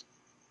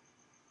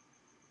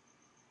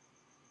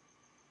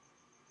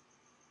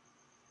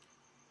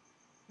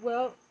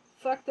 Well,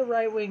 fuck the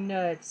right-wing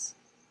nuts.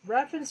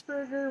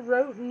 Raffensperger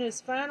wrote in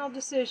his final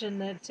decision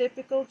that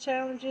typical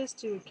challenges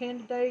to a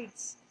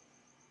candidate's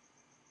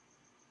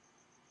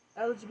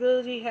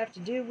eligibility have to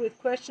do with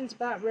questions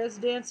about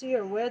residency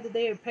or whether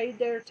they have paid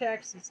their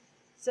taxes.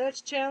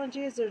 Such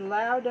challenges are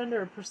allowed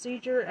under a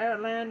procedure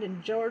outlined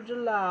in Georgia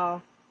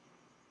law.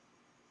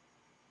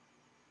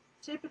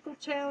 Typical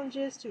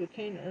challenges to a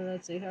candidate,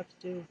 let's see, have to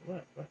do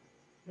with what?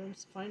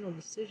 His final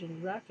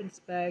decision.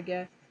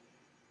 Raffensperger.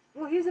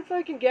 Well, he's a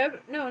fucking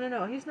governor.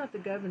 No, he's not the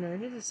governor.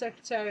 He's the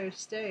Secretary of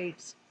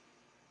State.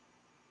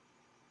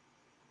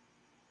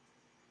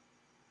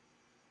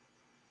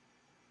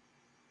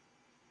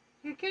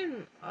 You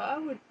can, I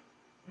would,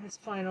 his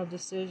final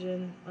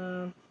decision,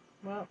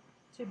 well,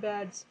 too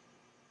bad.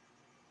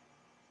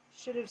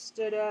 Should have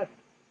stood up.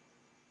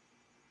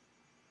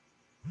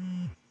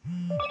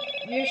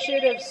 You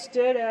should have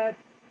stood up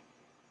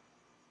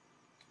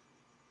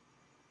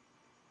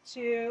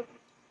to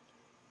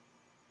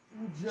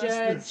Justice.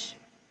 Judge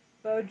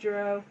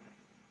Boudreaux.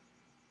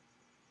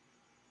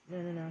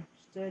 No.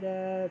 Stood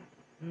up.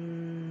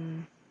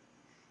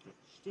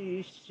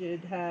 You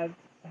should have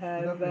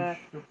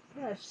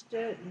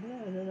stood.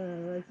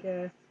 No.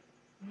 Like,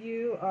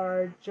 you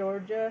are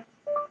Georgia's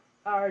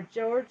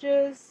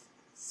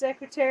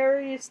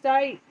Secretary of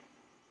State!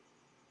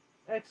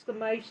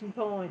 Exclamation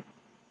point.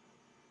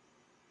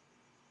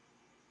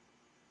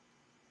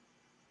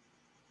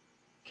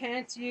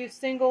 Can't you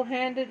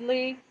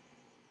single-handedly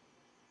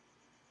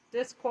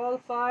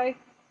disqualify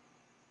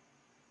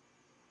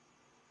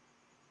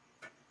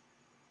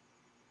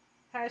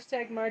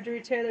hashtag Marjorie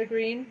Taylor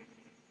Greene,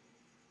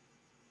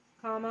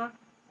 comma,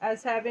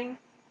 as having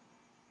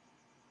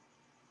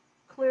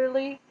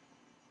clearly,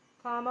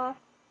 comma,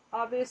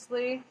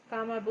 obviously,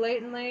 comma,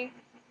 blatantly,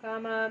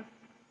 comma,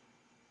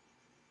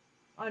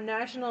 on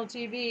national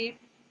TV,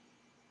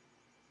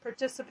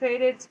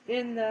 participated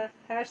in the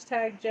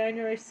hashtag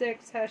January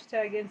 6th,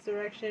 hashtag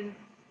insurrection,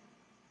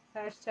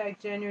 hashtag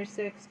January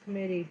 6th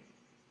committee.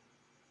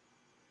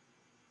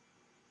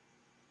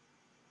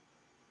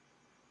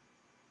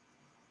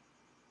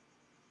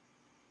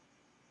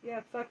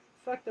 Yeah, fuck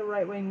the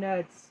right-wing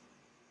nuts.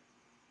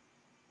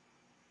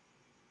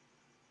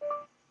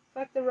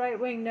 Fuck the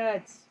right-wing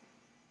nuts.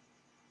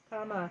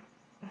 Comma.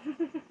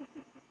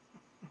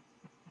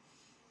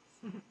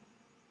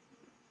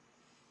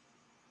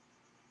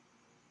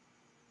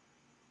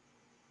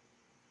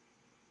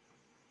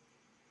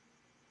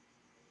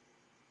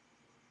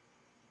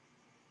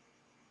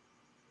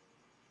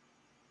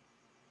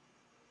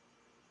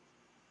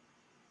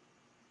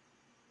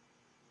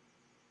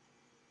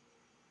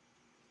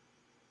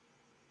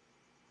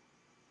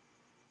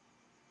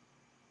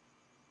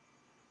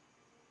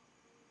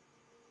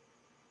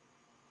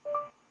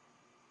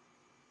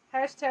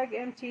 Hashtag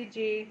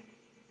MTG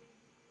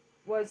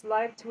was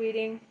live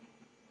tweeting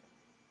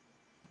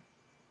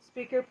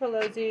Speaker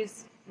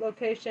Pelosi's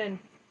location.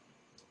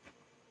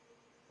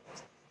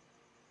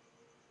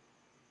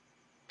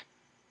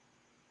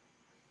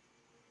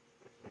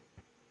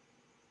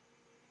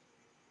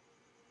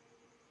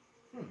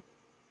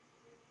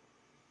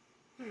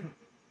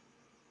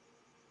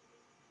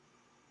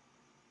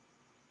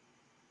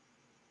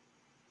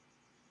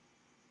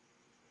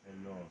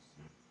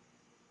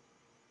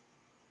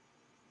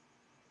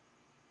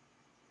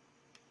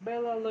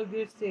 Bela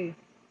Lugosi.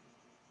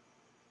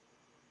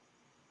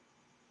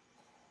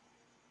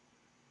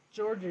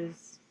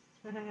 Georges.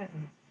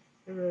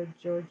 They wrote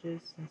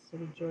Georges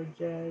instead of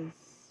Georges.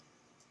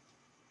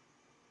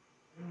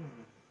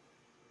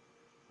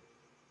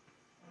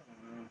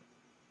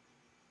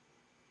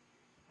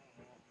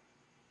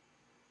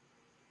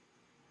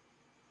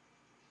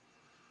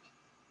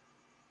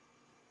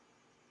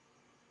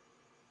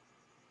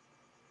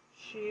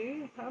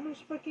 How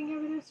much fucking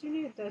evidence do you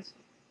need?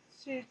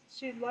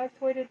 She live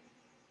tweeted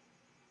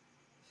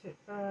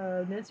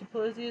Nancy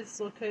Pelosi's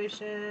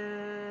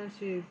location.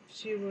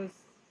 She was.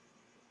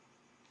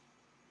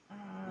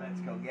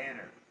 Let's go get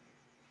her.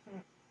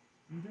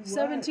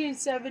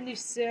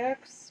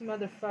 1776,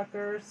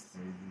 motherfuckers.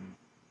 Crazy.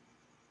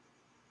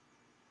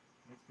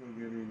 Let's go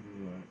get her and do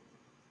what?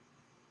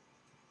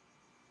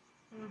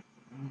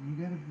 You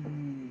gotta be.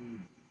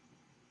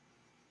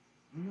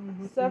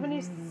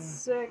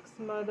 76,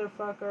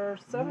 motherfucker.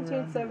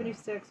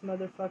 1776,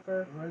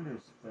 motherfucker. They're under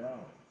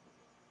spell.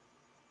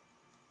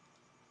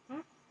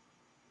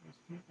 Those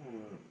people,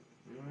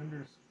 they were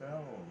under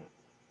spell.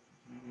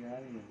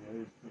 Giuliani and the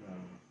others put on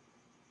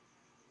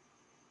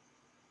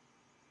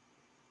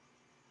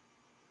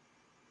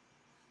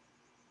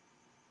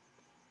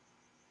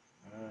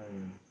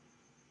them.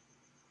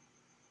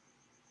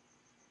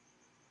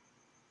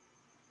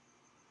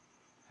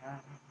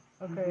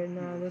 Okay,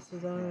 now this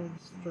is on the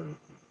street.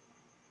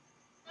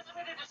 That's a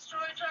way to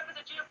destroy a truck with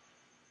a GOP.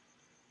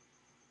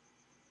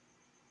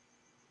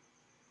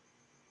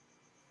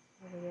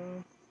 There we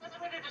go. That's a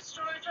way to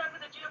destroy a truck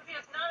with a GOP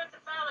is not at the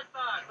ballot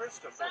box.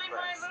 Sign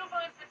my move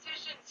on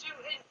petition to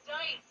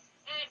indict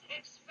and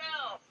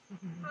expel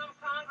from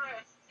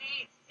Congress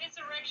the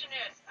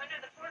insurrectionists under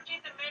the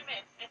 14th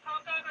Amendment and call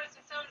Congress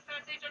to tell them to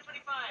pass H.R.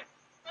 25.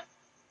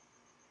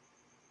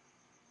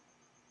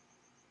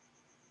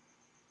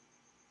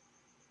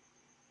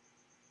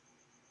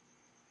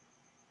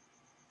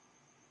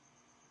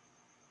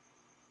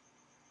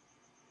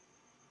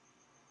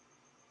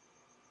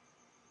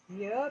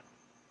 Yep.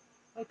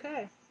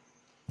 Okay.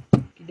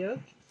 Okie doke.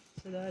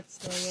 So that's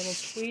the little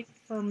tweet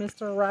for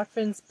Mr.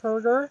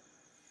 Raffensperger.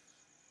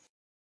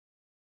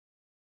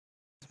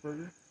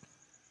 Burger?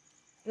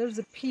 There's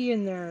a P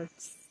in there.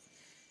 It's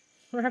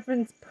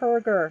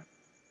Raffensperger.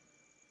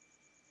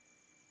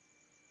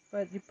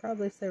 But you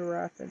probably say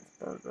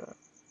Raffensperger.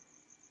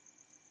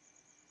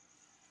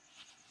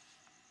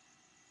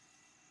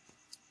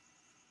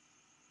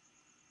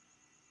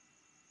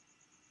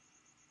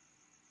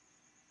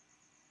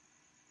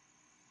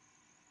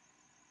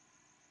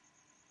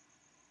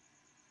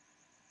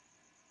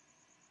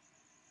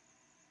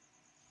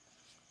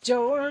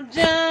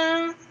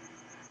 Georgia,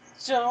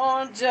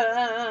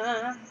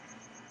 Georgia.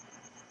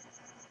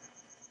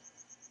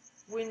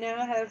 We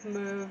now have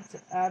moved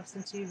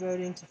absentee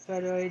voting to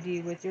photo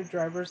ID with your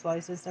driver's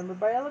license number.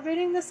 By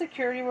elevating the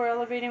security, we're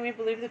elevating, we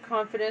believe, the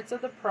confidence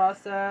of the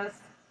process.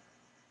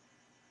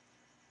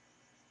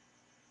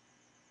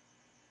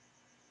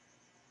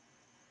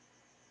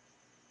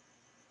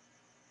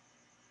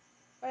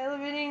 By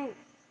elevating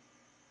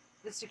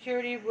the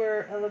security,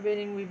 we're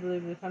elevating, we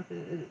believe, the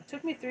confidence. It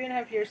took me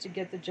 3.5 years to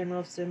get the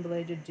General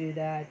Assembly to do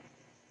that.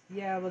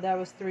 Yeah, well, that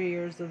was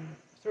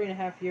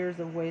 3.5 years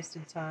of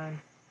wasted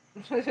time.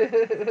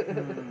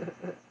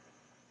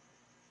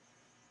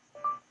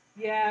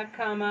 Yeah,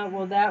 comma,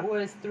 well, that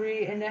was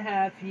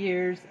 3.5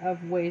 years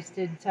of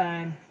wasted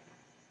time.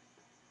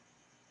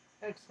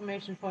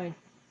 Exclamation point.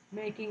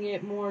 Making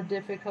it more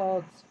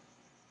difficult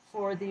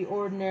for the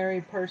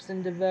ordinary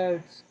person to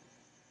vote.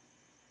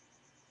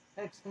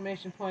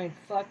 Exclamation point.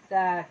 Fuck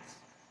that.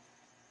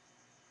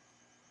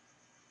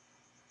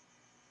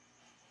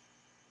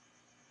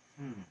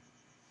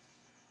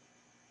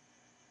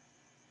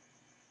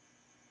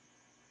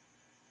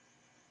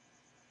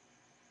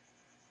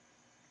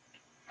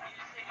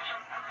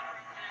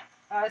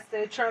 I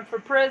say Trump for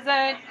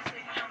prison.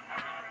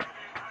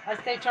 I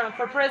say Trump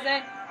for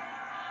prison.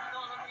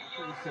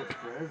 You said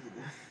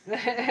president.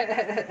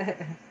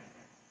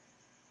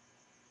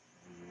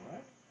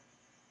 What?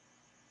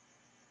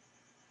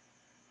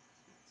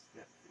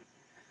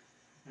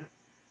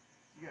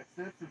 You got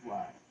censored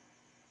live.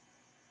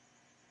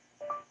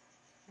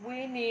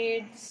 We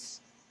need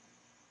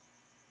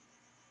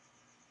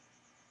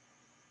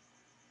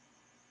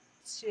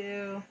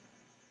to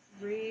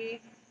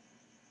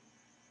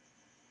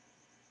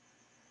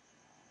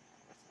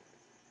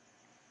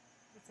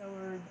what's our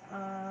word?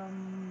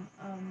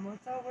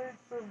 What's our word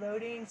for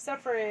voting?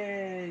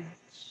 Suffrage.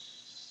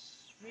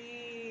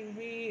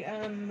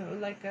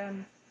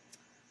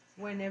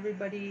 When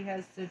everybody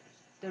has the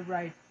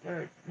right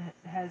or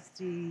has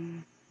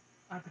the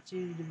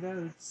opportunity to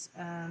vote.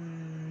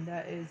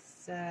 That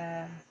is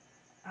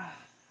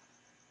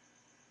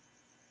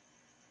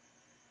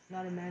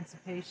not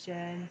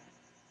emancipation.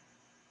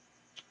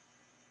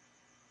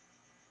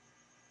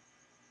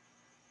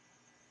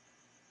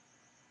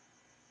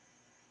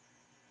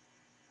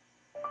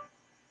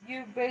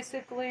 You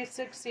basically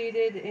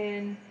succeeded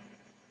in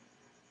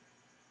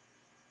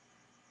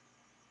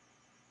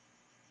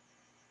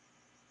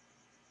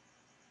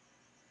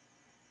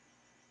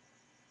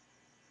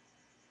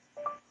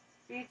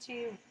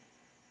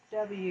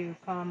BTW,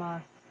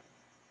 comma.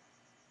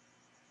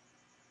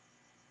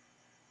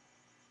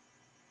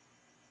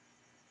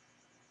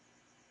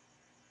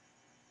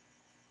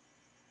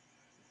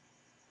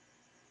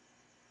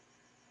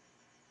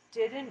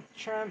 Didn't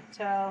Trump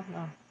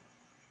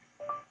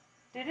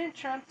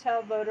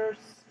tell voters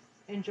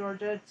in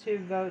Georgia to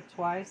vote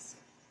twice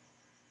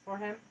for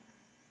him?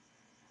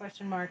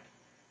 Question mark.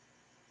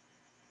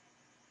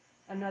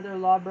 Another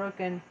law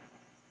broken.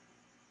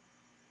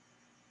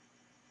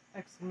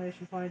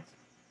 Exclamation points.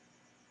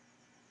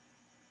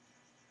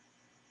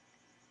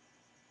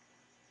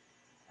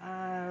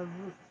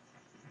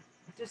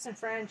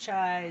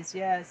 Disenfranchise.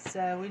 Yes,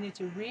 we need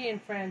to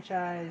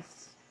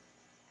re-enfranchise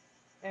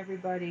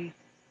everybody.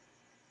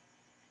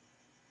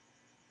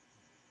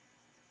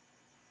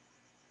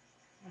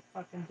 I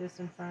fucking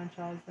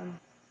disenfranchise them.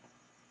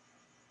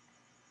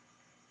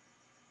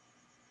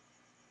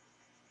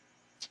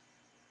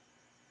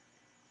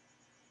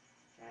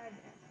 God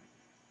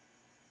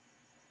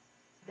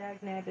damn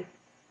it. Dagnabbit.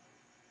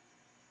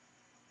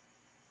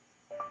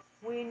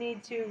 We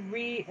need to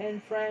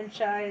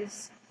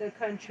re-enfranchise the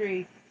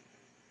country,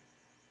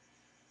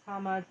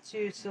 comma,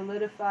 to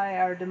solidify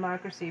our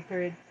democracy,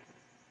 period.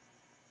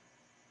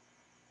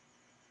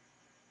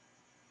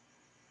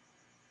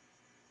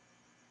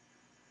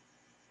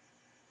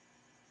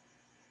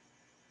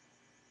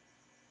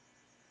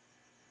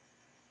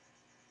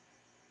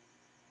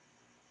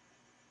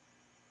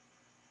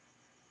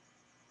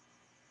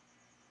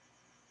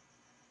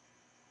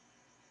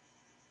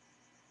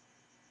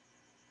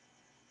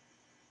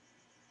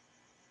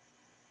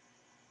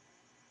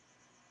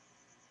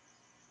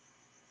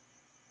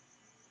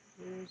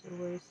 Here's a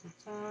waste of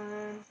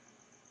time.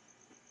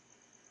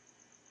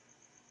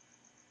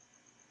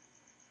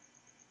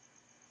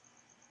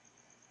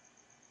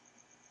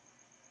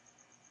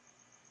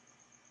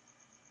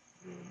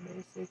 You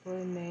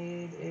basically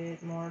made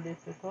it more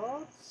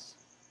difficult.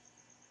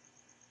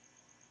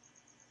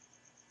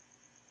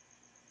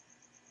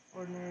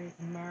 Ordinary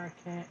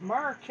American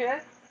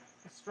market.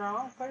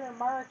 Strong. Put a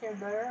market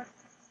there.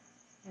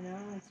 You know,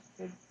 it's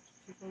good.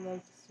 People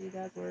love to see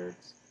that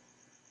words.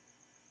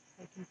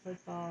 Like in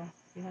football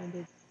behind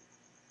it.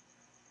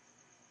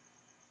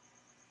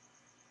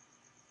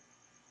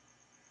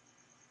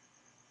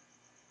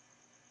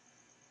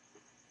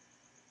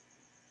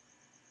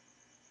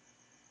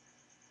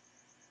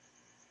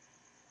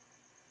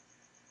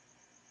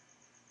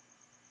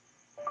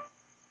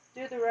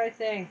 Do the right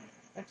thing!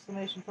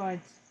 Exclamation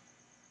points.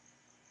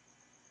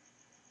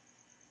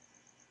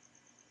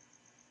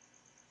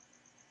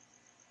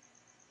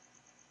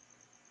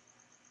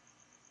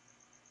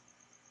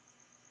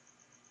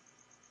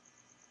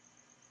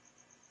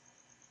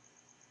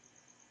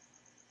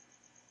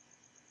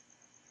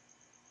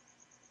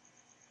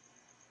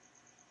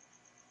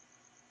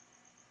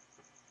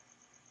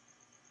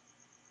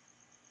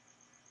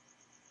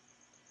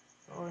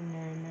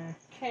 Ordinary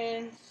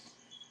Americans.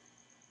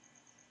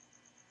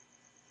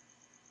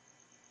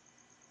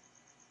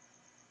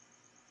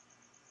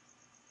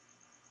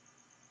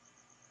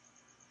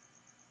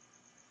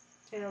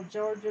 Tell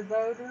Georgia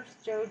voters,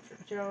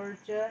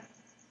 Georgia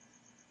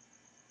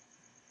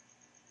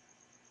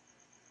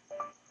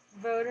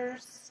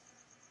voters.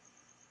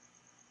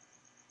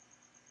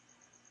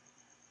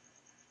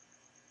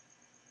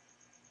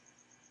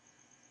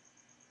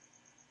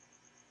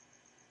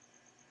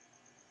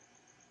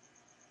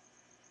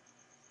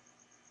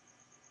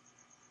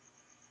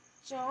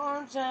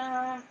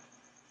 Georgia.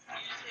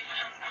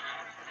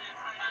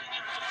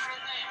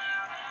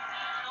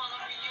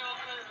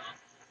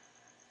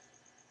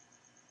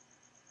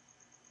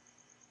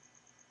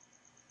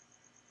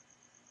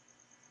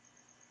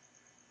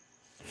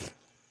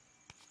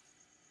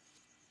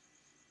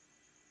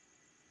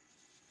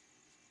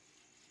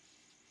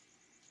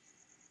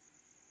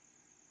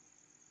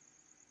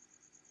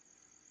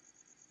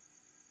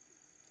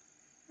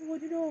 What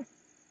do you know?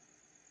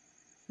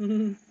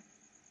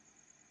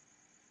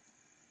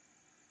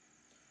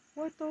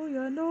 What do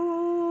you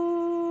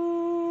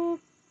know?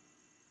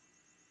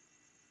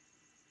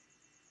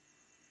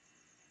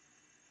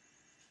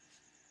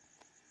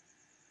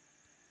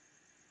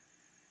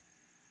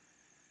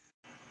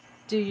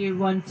 Do you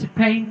want to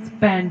paint,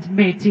 band,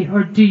 matey,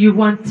 or do you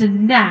want to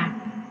nap?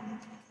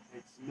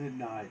 It's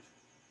midnight.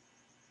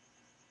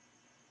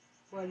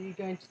 What are you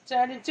going to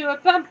turn into a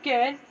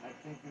pumpkin? I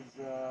think it's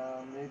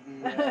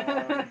maybe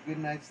a good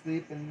night's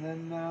sleep and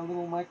then a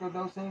little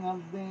microdosing of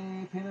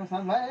the penis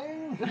and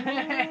vein.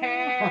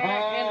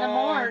 In the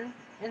morn.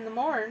 In the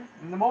morn.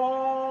 In the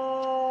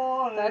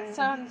morning. That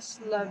sounds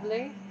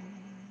lovely.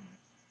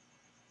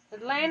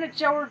 Atlanta,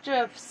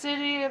 Georgia,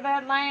 city of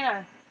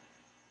Atlanta.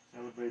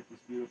 Celebrate this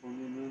beautiful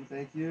new moon.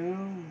 Thank you.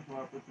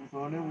 Robert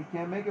component. We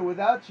can't make it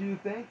without you.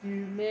 Thank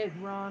you. Mitt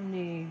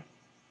Romney.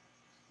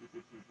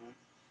 Stupid people.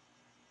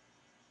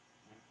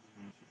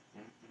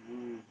 Thank the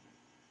moon.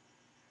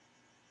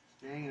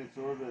 Staying in its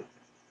orbit.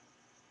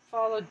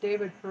 Follow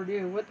David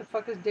Perdue. What the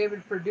fuck is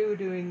David Perdue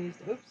doing these?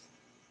 Oops.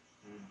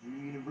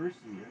 Purdue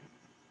University,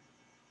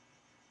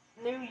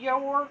 right? New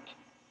York.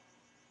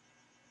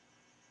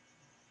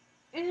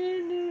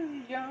 In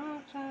New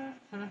York.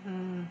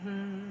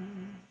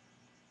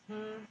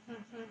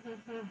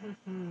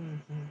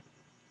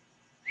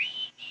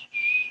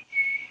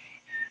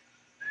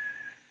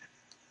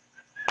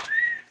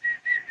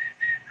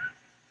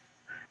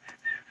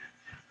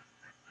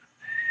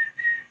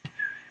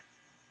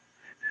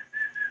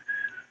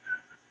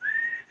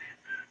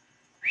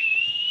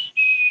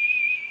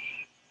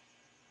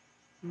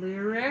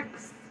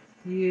 Lyrics,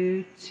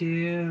 you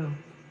too.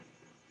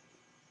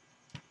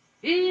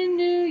 In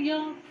New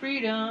York,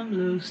 freedom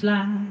looks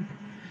like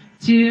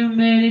too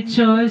many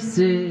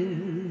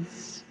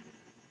choices.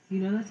 You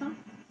know that song?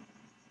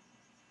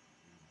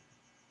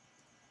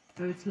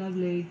 Oh, it's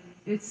lovely.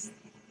 It's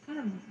kind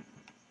of.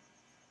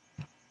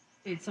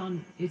 It's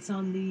on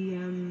the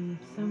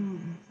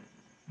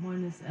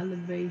someone is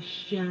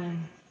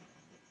elevation.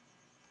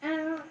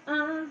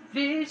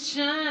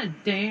 Elevation,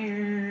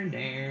 there,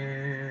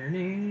 there,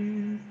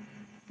 there.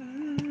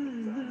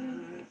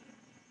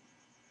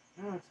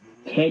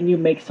 Can you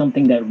make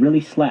something that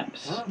really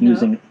slaps No.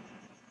 using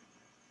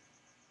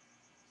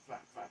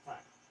Slap, slap,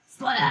 slap.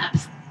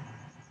 Slaps.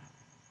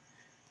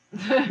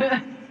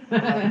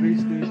 Three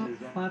Stooges,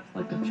 huh?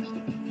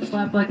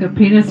 Slap like a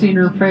penis in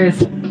her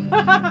face.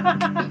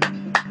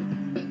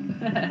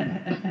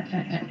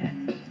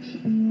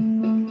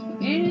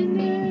 In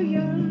New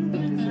York.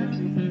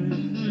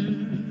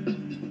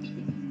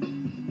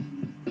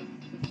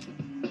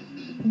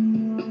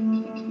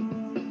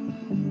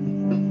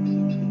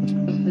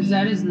 Is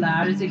that as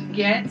loud as it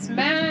gets,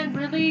 man?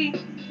 Really?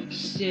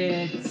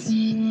 Shit.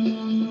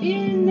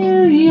 In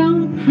New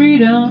York,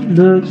 freedom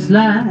looks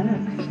like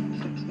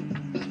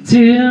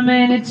too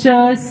many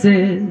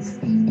choices.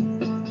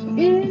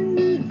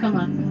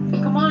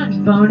 Come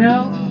on,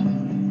 Bono.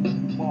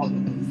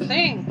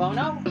 Sing,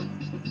 Bono.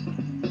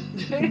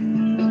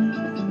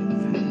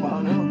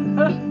 Bono.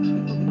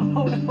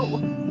 Bono.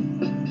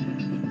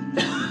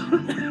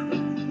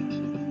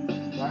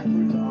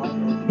 Backwards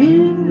on or In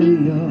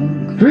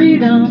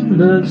freedom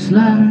looks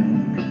like.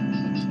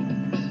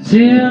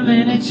 Too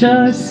many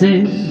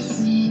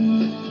choices.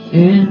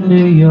 In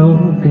New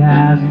York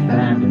I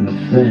found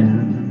a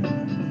friend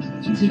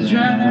to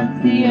drown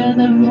out the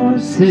other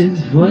voices.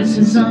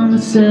 Voices on the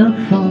cell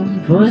phone,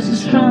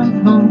 voices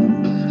from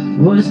home,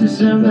 voices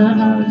of the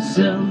hard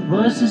cell,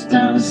 voices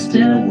down the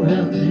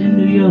stairwell in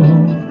New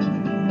York.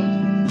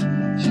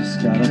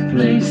 Just got a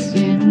place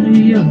in New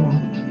York.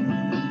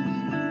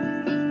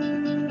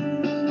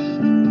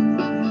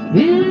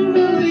 In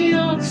New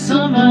York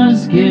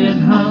summers get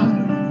hot,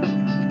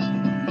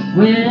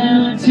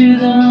 well into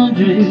the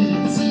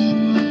hundreds.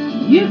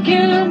 You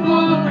can't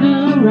walk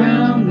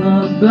around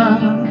the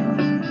block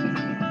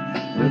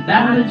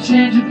without a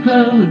change of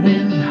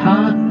clothing.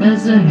 Hot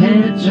as a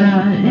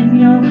hairdryer in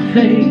your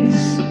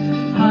face,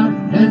 hot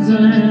as a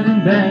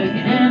handbag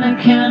and a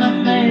can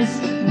of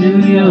mace. New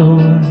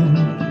York,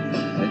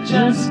 I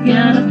just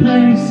got a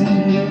place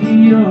in New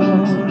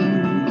York.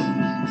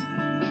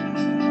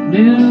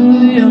 New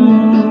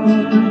York,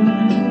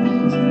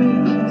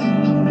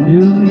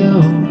 New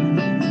York.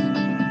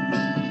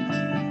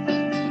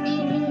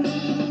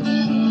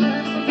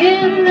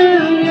 In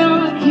New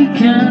York you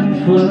can't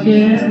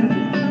forget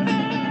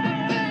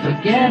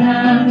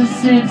how to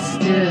sit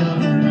still.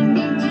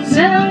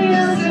 Tell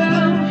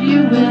yourself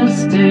you will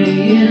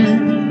stay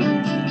in,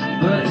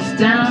 but it's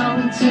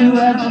down to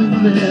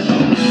outlive.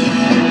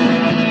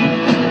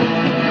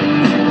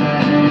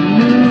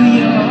 New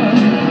York,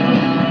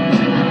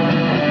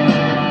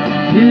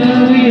 New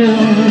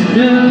York,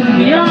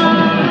 New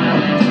York.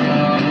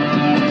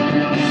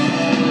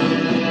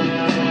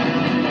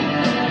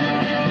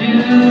 New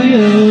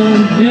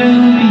York, New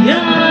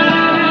York.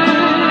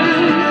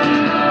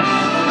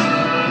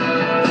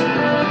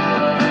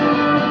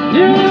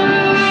 New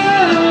York.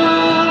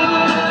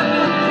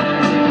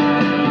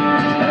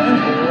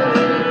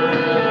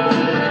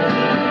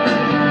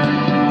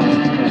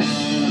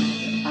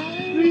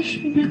 Irish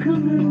people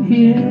coming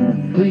here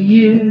for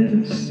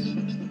years,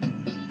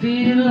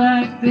 feel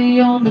like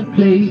they own the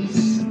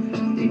place.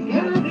 They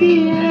got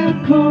the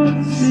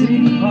airport,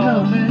 city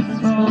hall,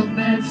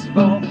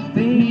 basketball.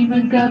 They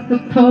even got the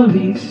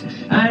police,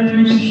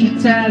 Irish,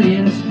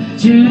 Italians,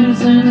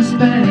 Jews and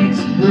Hispanics,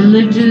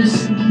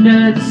 religious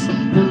nuts,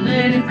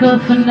 political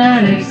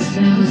fanatics,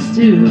 and the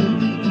stew.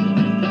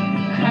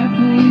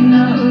 Happily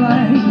not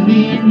like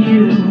me and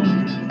you.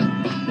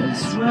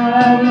 That's where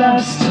I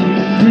lost you.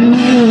 New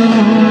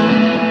York,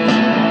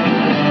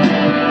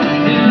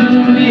 New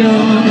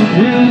York,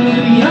 New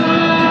York,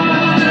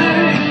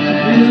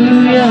 New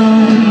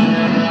York,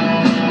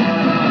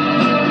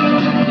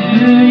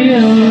 New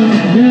York,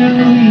 New York,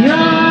 New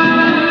York.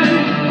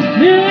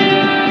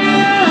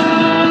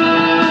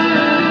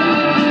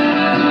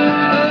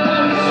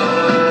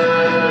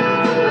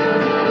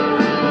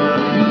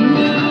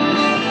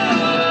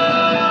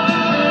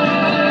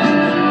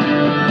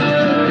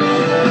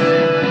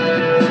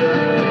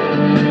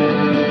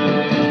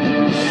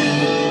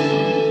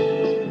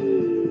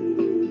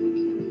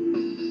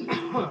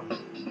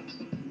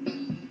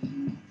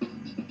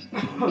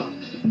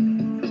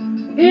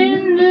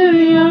 In New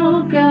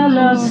York I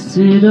lost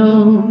it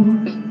all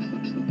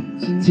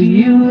to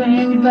you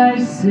and your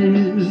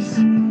vices.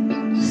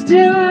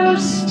 Still I'm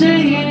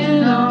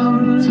staying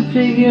on to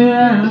figure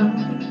out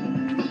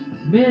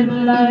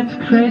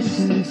midlife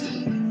crisis.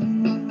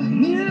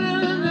 You're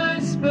an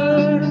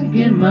iceberg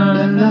in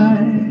my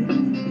life.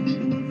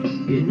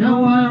 You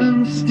know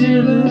I'm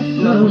still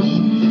afloat.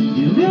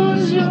 You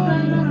lose your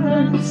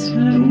balance,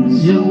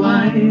 lose your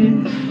wife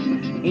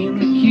in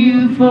the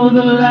queue for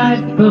the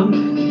lifeboat.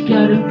 You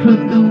gotta put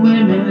the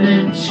women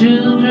and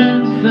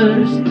children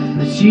first,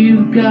 but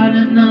you've got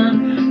an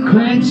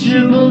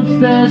unquenchable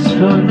thirst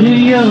for New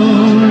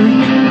York.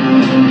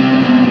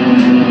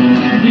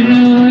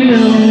 New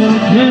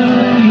York, New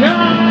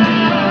York,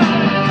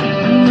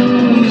 New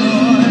York,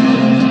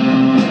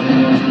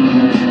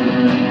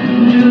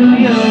 New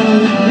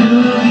York,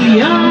 New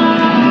York.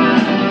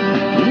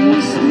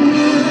 It's the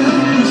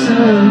hours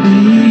of the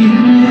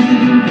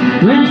evening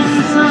when the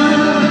sun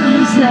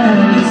is at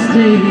its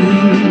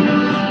state.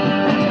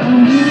 I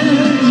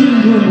heard your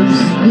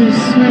voice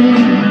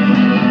whispering,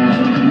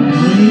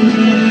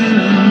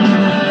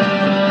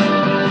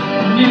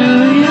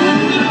 New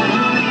York.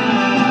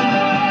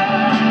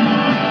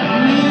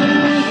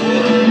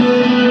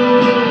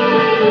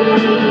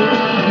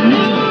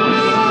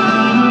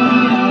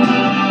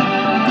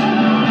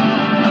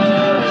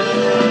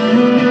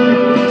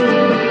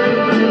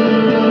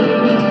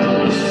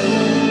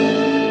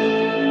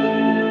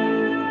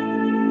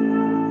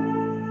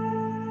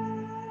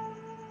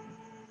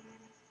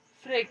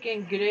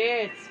 Freaking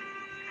great.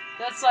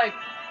 That's like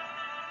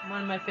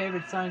one of my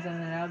favorite songs on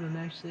that album,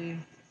 actually.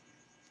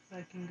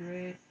 Fucking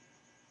great.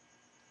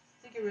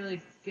 I think it really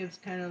gives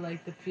kind of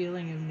like the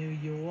feeling of New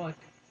York,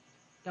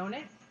 don't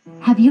it?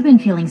 Have you been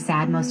feeling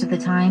sad most of the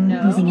time,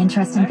 No, losing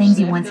interest in things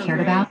you actually, I once feel cared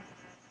great. about?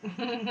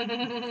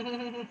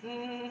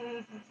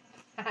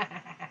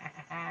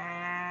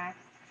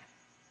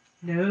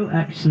 No,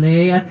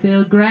 actually, I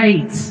feel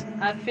great.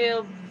 I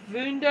feel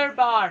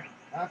wunderbar.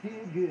 I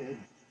feel good.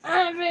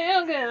 I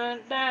feel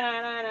good. Da,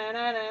 da, da, da,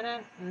 da, da, da.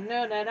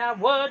 Know that I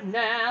would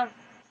now.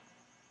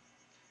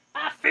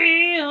 I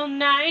feel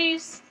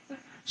nice.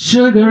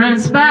 Sugar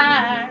and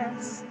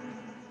spice.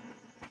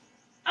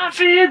 I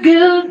feel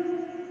good.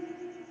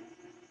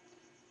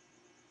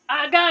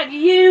 I got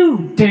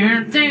you.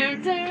 Dun,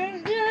 dun,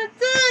 dun, dun,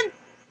 dun.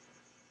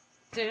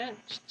 Dun.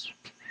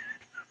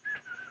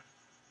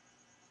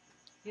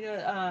 You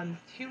know,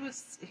 he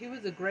was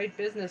a great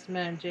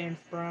businessman, James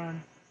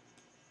Brown.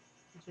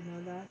 Did you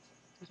know that?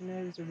 Did you know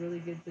he was a really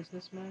good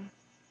businessman?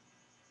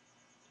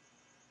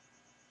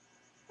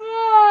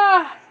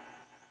 Ah!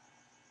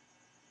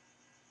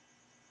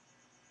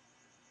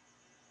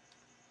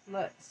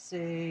 Let's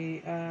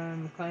see.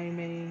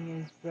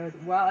 Claiming is good.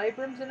 While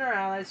Abrams and her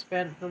allies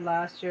spent the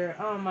last year.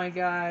 Oh my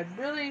God!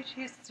 Really?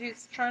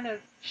 He's trying to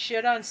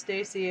shit on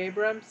Stacey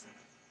Abrams.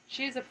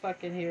 She's a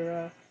fucking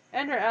hero.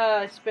 And her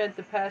allies spent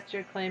the past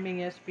year claiming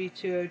SB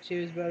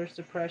 202's voter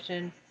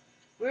suppression.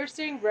 We're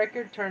seeing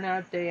record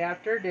turnout day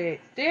after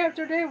day. Day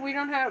after day, we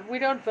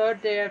don't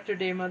vote day after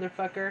day,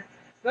 motherfucker.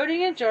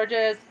 Voting in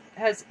Georgia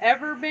has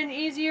ever been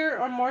easier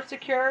or more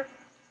secure?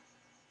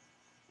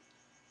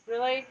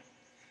 Really?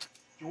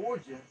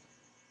 Georgia.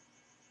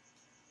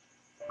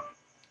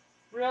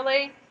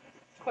 Really?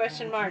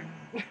 Question mark.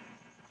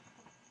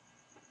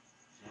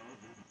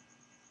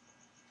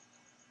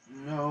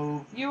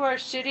 No. You are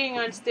shitting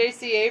on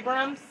Stacey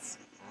Abrams,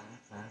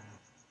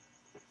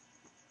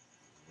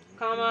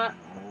 comma,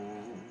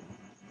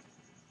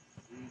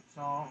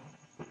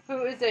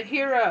 who is a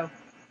hero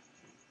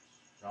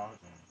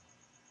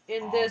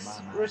in this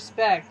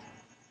respect.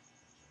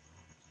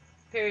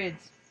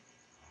 Periods.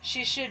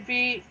 She should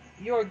be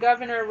your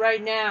governor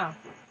right now,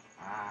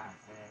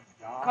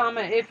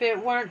 comma, if it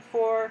weren't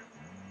for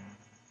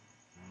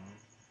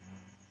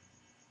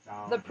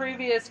the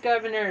previous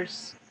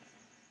governors.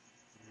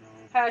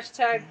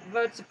 Hashtag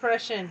vote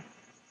suppression.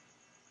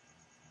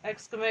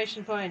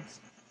 Exclamation points.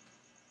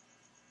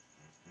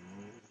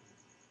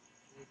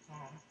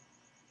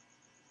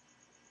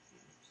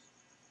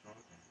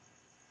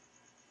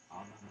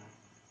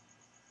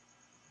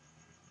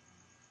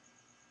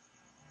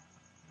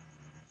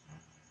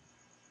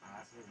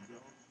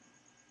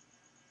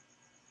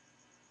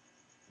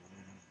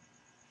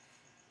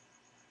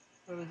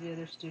 What was the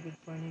other stupid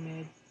point he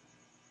made?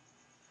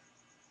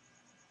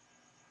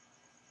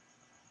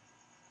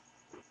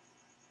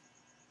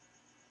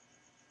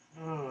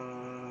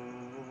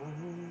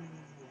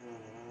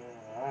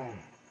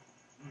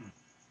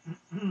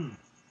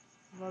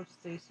 Love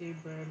Stacey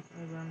Abrams.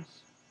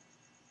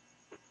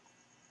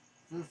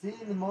 So see you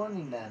in the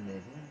morning then,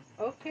 baby.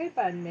 Okay,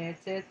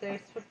 bandmates,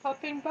 thanks for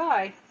popping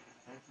by.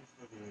 Thank you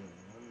for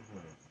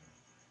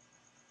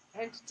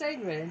the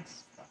Entertainment.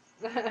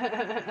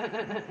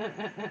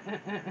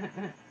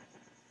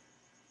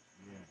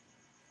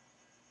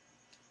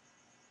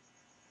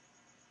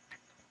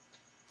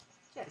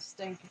 Yes,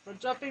 thank you for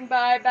dropping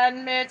by,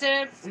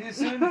 bandmates. See you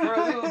soon for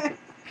a little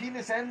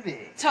penis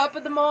envy. Top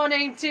of the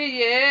morning to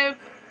you.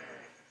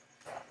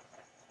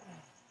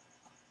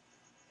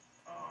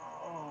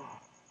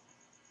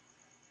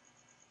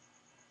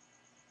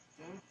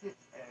 Don't get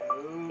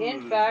old.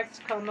 In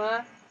fact,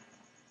 comma,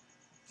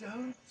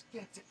 Don't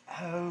get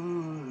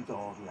old,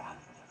 Orlando.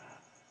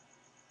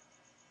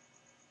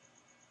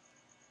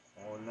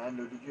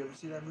 Orlando, did you ever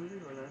see that movie,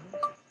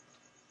 Orlando?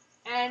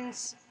 and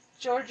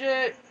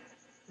Georgia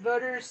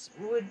voters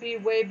would be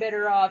way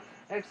better off!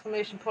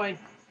 Exclamation point.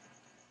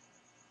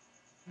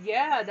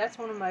 Yeah, that's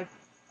one of my.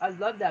 I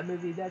love that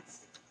movie. I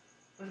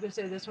was gonna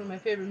say that's one of my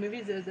favorite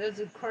movies. That was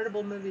an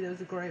incredible movie. That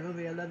was a great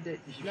movie. I loved it.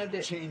 Loved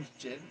it. Changed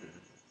gender.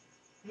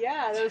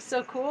 Yeah, that was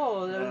so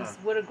cool. That was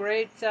what a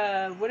great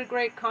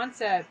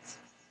concept.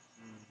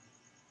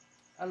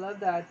 I love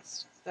that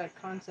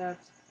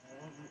concept.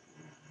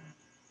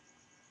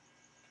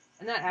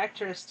 And that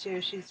actress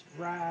too. She's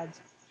rad.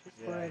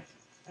 She's great.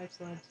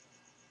 Excellent.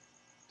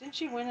 Didn't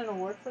she win an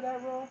award for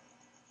that role?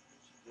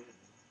 She did.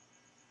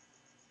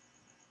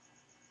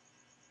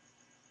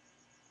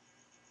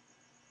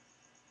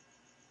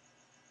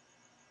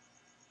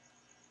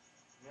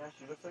 Yeah,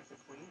 she looks like the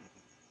Queen.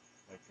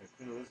 Like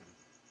Queen Elizabeth.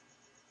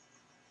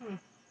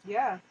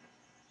 Yeah.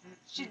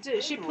 She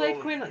did. She played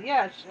Queen.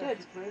 Yeah, she did.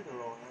 She played the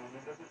role, and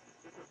it doesn't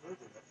look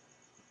good.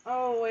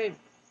 Oh wait.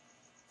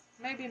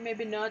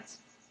 Maybe not.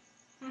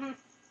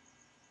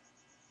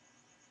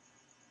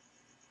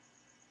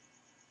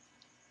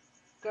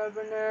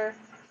 Governor.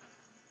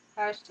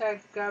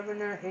 Hashtag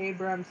Governor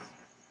Abrams.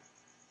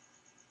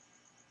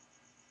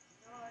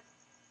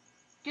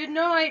 Good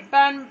night,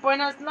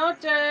 Buenas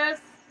noches.